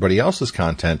to get anybody else's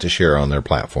content to share on their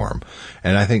platform.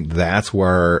 And I think that's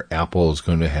where Apple is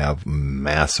going to have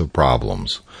massive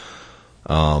problems.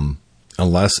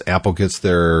 Unless Apple gets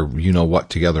their you-know-what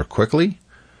together quickly,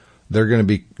 they're going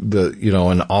to be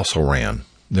and also ran.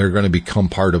 They're going to become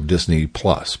part of Disney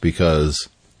Plus because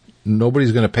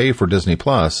nobody's going to pay for Disney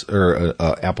Plus or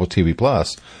Apple TV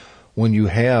Plus when you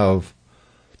have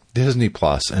Disney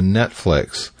Plus and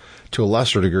Netflix, to a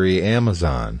lesser degree,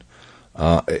 Amazon.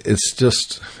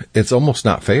 It's almost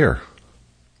not fair.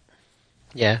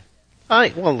 Yeah.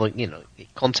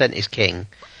 Content is king.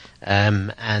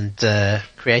 And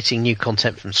creating new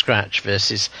content from scratch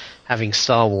versus having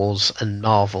Star Wars and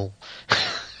Marvel.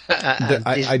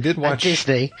 I did watch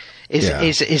Disney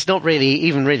is not really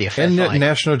a fair and fight.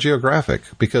 National Geographic,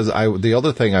 because the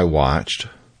other thing I watched,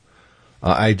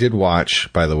 I did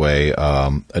watch, by the way,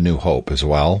 A New Hope as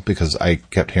well, because I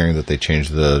kept hearing that they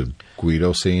changed the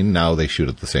Guido scene. Now they shoot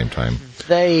at the same time.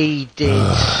 They did.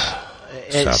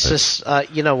 It's Stop just,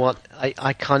 you know what?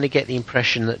 I kind of get the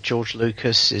impression that George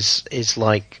Lucas is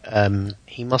like,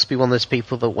 he must be one of those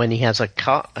people that when he has a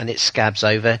cut and it scabs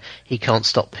over, he can't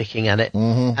stop picking at it.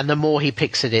 Mm-hmm. And the more he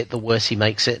picks at it, the worse he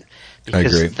makes it.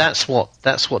 Because I agree. that's what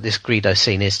this Greedo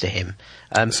scene is to him.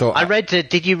 So I read.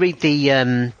 Did you read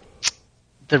the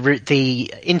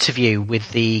interview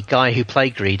with the guy who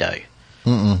played Greedo?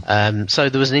 So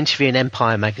there was an interview in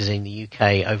Empire magazine, the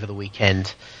UK, over the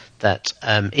weekend that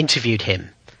interviewed him,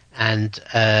 and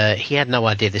he had no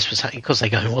idea this was happening. Of course, they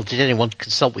go, "Well, did anyone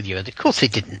consult with you?" And of course, they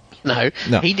didn't. No.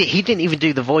 He didn't even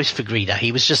do the voice for Greedo.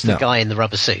 He was just the guy in the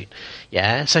rubber suit.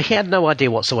 Yeah, so he had no idea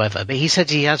whatsoever. But he said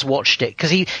he has watched it because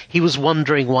he was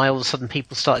wondering why all of a sudden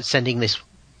people started sending this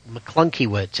McClunky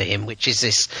word to him, which is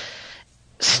this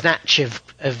snatch of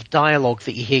dialogue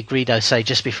that you hear Greedo say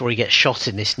just before he gets shot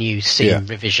in this new scene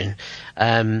revision.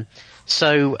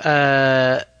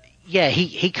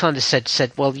 He kind of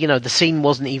said, well, the scene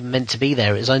wasn't even meant to be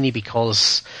there. It was only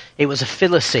because it was a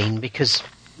filler scene because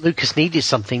Lucas needed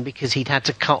something because he'd had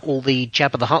to cut all the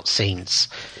Jabba the Hutt scenes.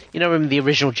 Remember the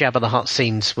original Jabba the Hutt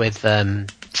scenes with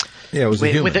it was a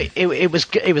human. It was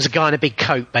a guy in a big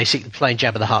coat basically playing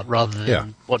Jabba the Hutt rather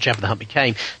than what Jabba the Hutt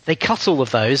became. They cut all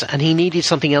of those, and he needed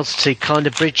something else to kind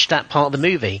of bridge that part of the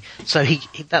movie. So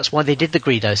that's why they did the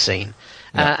Greedo scene.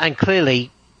 And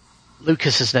clearly,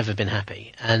 Lucas has never been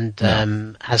happy, and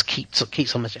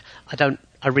keeps on.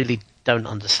 I really don't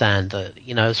understand that.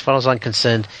 As far as I'm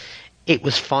concerned, it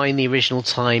was fine the original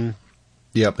time.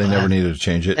 Yep, they never needed to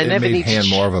change it. It made Han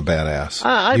more of a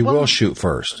badass. He will shoot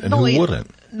first, and who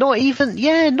wouldn't? Not even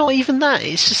that.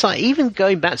 It's just like, even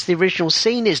going back to the original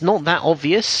scene, it's not that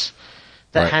obvious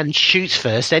that Han shoots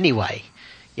first anyway.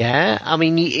 Yeah, I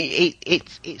mean,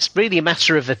 it's really a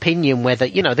matter of opinion whether,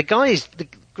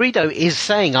 Greedo is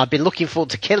saying, I've been looking forward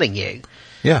to killing you.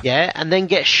 Yeah. Yeah, and then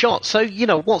gets shot. So,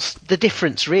 what's the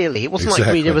difference really? It wasn't like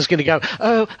Greedo was going to go,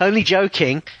 oh, only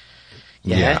joking.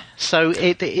 Yeah. So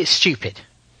it's stupid.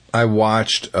 I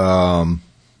watched, but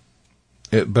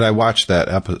I watched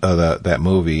that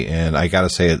movie, and I got to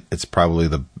say it's probably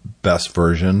the best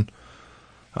version,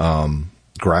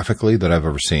 graphically, that I've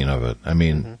ever seen of it. I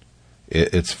mean,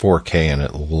 it's 4K and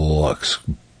it looks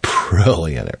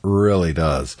brilliant. It really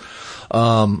does.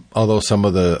 Although some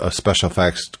of the special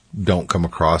effects don't come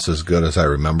across as good as I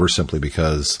remember, simply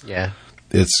because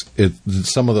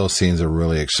some of those scenes are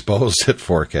really exposed at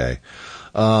 4K.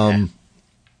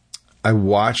 I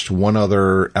watched one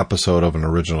other episode of an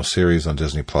original series on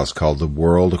Disney Plus called The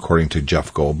World According to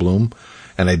Jeff Goldblum,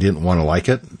 and I didn't want to like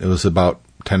it. It was about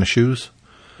tennis shoes,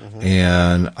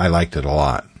 and I liked it a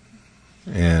lot.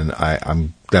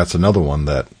 And that's another one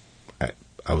that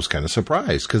I was kind of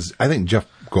surprised, because I think Jeff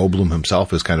Goldblum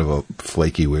himself is kind of a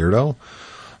flaky weirdo.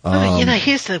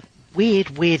 Here's the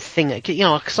weird thing.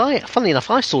 Because funnily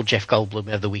enough, I saw Jeff Goldblum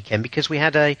over the weekend because we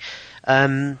had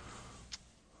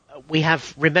we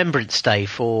have Remembrance Day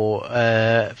for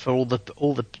all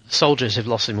the soldiers who've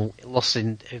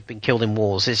who've been killed in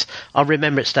wars. It's our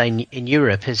Remembrance Day in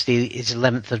Europe is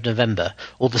 11th of November,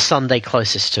 or the Sunday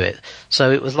closest to it.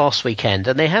 So it was last weekend,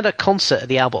 and they had a concert at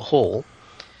the Albert Hall,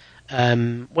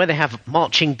 where they have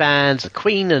marching bands, the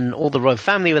Queen and all the royal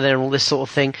family were there and all this sort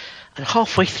of thing. And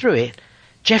halfway through it,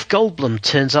 Jeff Goldblum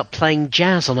turns up playing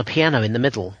jazz on a piano in the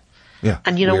middle. Yeah.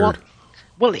 And you know what?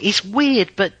 Well, it's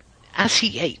weird, but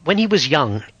when he was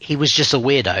young, he was just a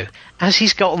weirdo. As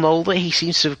he's gotten older, he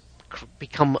seems to have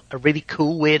become a really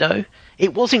cool weirdo.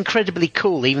 It was incredibly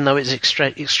cool, even though it's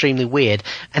extremely weird.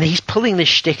 And he's pulling this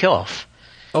shtick off.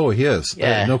 Oh, he is.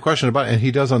 Yeah. No question about it. And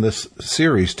he does on this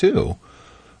series, too.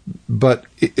 But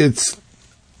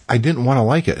I didn't want to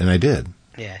like it, and I did.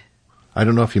 Yeah. I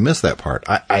don't know if you missed that part.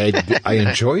 I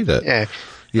enjoyed it. Yeah.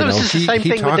 You No, know, it's the same he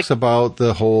thing with talks about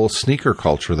the whole sneaker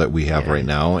culture that we have right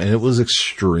now, and it was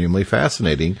extremely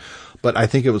fascinating. But I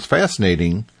think it was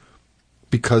fascinating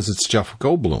because it's Jeff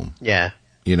Goldblum. Yeah.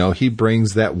 You know, he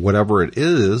brings that whatever it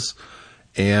is,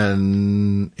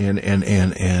 and it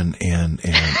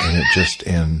just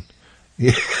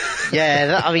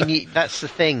Yeah, I mean, that's the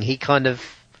thing. He kind of...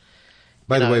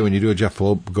 By the way, when you do a Jeff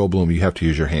Goldblum, you have to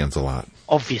use your hands a lot.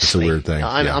 Obviously. It's a weird thing.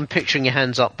 I'm picturing your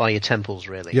hands up by your temples,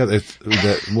 really. Yeah, well,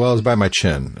 it was by my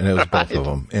chin, and it was both of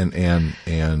them. And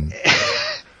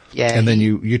yeah, and then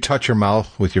you touch your mouth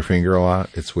with your finger a lot.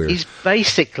 It's weird. He's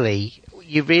basically...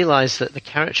 You realise that the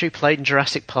character who played in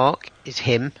Jurassic Park is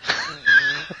him.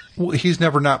 Well, he's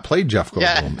never not played Jeff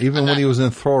Goldblum. Yeah. Even when he was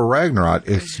in Thor Ragnarok,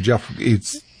 it's Jeff. He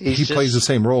just plays the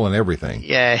same role in everything.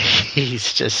 Yeah,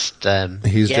 he's just...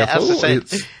 He's yeah, Jeff as I Goldblum.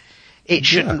 said, it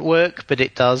shouldn't work, but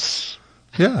it does.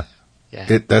 Yeah.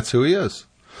 Yeah. That's who he is.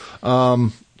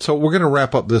 So we're going to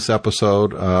wrap up this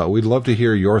episode. We'd love to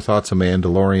hear your thoughts on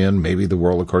Mandalorian, maybe the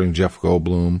world according to Jeff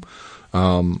Goldblum.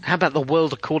 How about the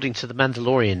world according to the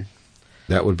Mandalorian?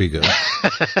 That would be good.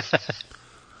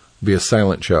 Be a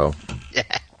silent show. Yeah.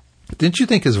 Didn't you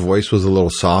think his voice was a little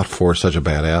soft for such a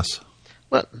badass?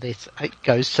 Well, it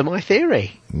goes to my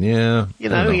theory. Yeah. You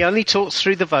know, he only talks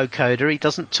through the vocoder. He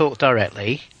doesn't talk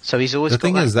directly, so he's always. The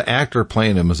thing is, the actor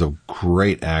playing him is a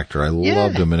great actor. I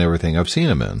loved him in everything I've seen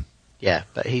him in. Yeah,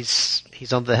 but he's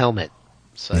under the helmet.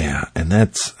 So. Yeah, and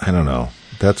that's, I don't know.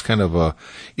 That's kind of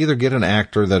either get an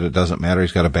actor that it doesn't matter,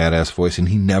 he's got a badass voice, and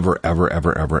he never, ever,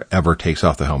 ever, ever, ever takes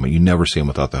off the helmet. You never see him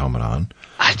without the helmet on.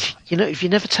 You know, if you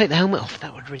never take the helmet off,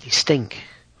 that would really stink.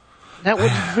 That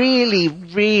would really,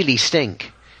 really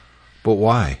stink. But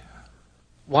why?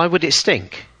 Why would it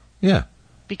stink? Yeah.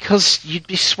 Because you'd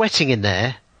be sweating in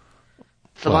there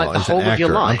for like the as an whole of your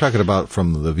actor, life. I'm talking about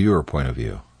from the viewer point of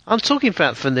view. I'm talking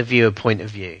about from the viewer point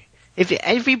of view. If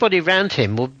everybody around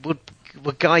him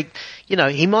would guide, you know,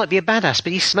 he might be a badass,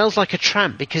 but he smells like a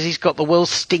tramp because he's got the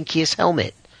world's stinkiest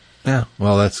helmet. Yeah.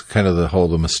 Well, that's kind of the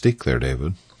mystique there,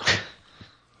 David.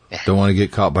 Yeah. Don't want to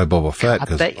get caught by Boba Fett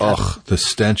because, the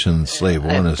stench in Slave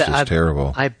One is just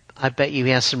terrible. I bet you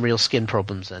he has some real skin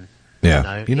problems then.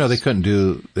 Yeah. You know, they couldn't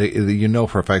you know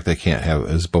for a fact they can't have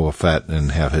his Boba Fett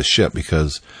and have his ship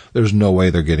because there's no way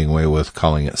they're getting away with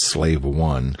calling it Slave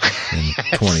One in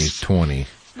 2020.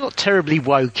 Not terribly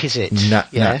woke, is it?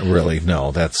 Not really.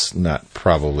 No, that's not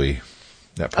probably.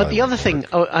 The other thing,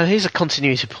 here's a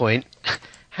continuity point.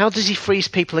 How does he freeze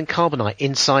people in carbonite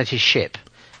inside his ship?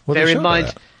 Well, bear in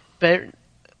mind, did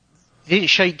they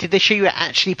show you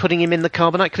actually putting him in the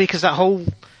carbonite? Because that whole...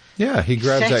 Yeah, he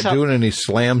grabs that dude and he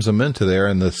slams him into there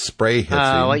and the spray hits him.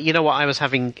 Well, you know what, I was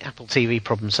having Apple TV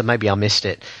problems, so maybe I missed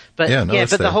it. But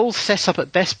the whole setup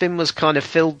at Bespin was kind of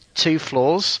filled 2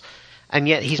 floors, and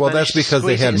yet he's managed to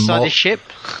squeeze it inside his ship.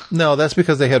 No, that's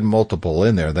because they had multiple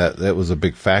in there. That was a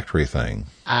big factory thing.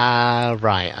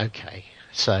 Right, okay.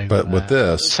 So, but with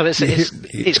this, so it's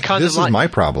kind this of like, is my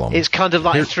problem. It's kind of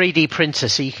like a 3D printer,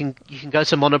 so you can go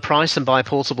to Monoprice and buy a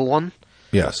portable one.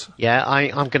 Yes. Yeah,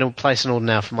 I'm going to place an order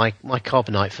now for my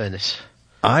carbonite furnace.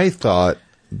 I thought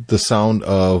the sound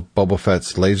of Boba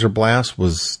Fett's laser blast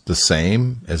was the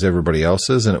same as everybody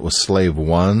else's, and it was Slave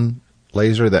One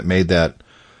laser that made that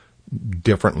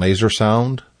different laser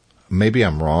sound. Maybe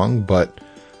I'm wrong, but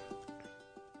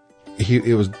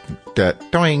it was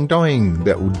that doing,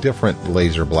 that different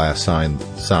laser blast sound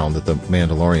that the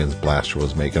Mandalorian's blaster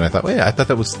was making. I thought, I thought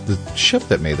that was the ship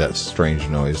that made that strange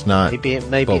noise, not maybe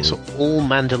it's all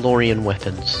Mandalorian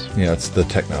weapons. Yeah, it's the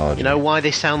technology. You know why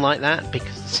they sound like that?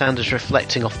 Because the sound is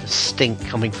reflecting off the stink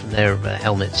coming from their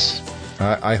helmets.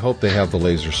 I hope they have the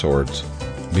laser swords,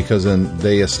 because then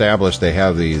they establish they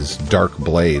have these dark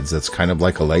blades that's kind of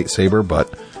like a lightsaber,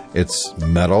 but it's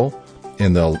metal.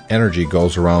 And the energy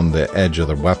goes around the edge of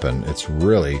the weapon. It's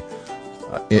really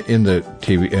in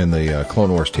the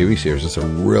Clone Wars TV series. It's a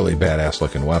really badass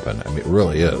looking weapon. I mean, it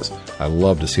really is. I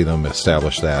love to see them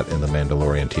establish that in the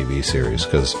Mandalorian TV series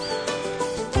because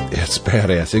it's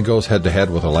badass. It goes head to head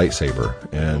with a lightsaber,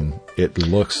 and it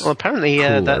looks. Well, apparently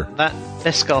that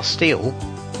Beskar steel.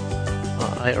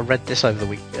 I read this over the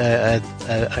week,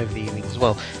 over the evening as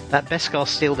well. That Beskar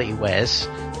steel that he wears.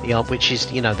 Which is,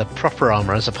 the proper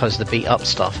armor as opposed to the beat up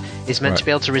stuff, is meant to be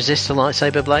able to resist a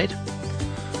lightsaber blade.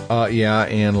 Yeah,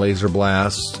 and Laser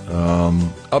Blast,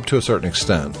 up to a certain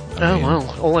extent. I mean,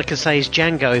 well, all I can say is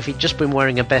Django, if he'd just been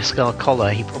wearing a Beskar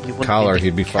collar, he probably wouldn't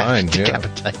he'd be fine, yeah.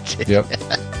 Decapitated. Yep.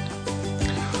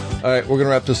 All right, we're going to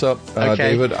wrap this up. Okay.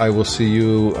 David, I will see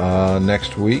you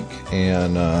next week,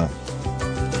 and I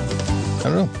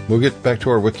don't know. We'll get back to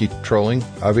our wiki trolling,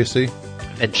 obviously.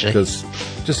 Eventually. Because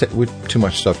just too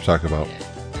much stuff to talk about.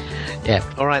 Yeah.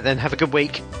 All right, then. Have a good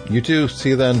week. You too. See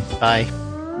you then. Bye.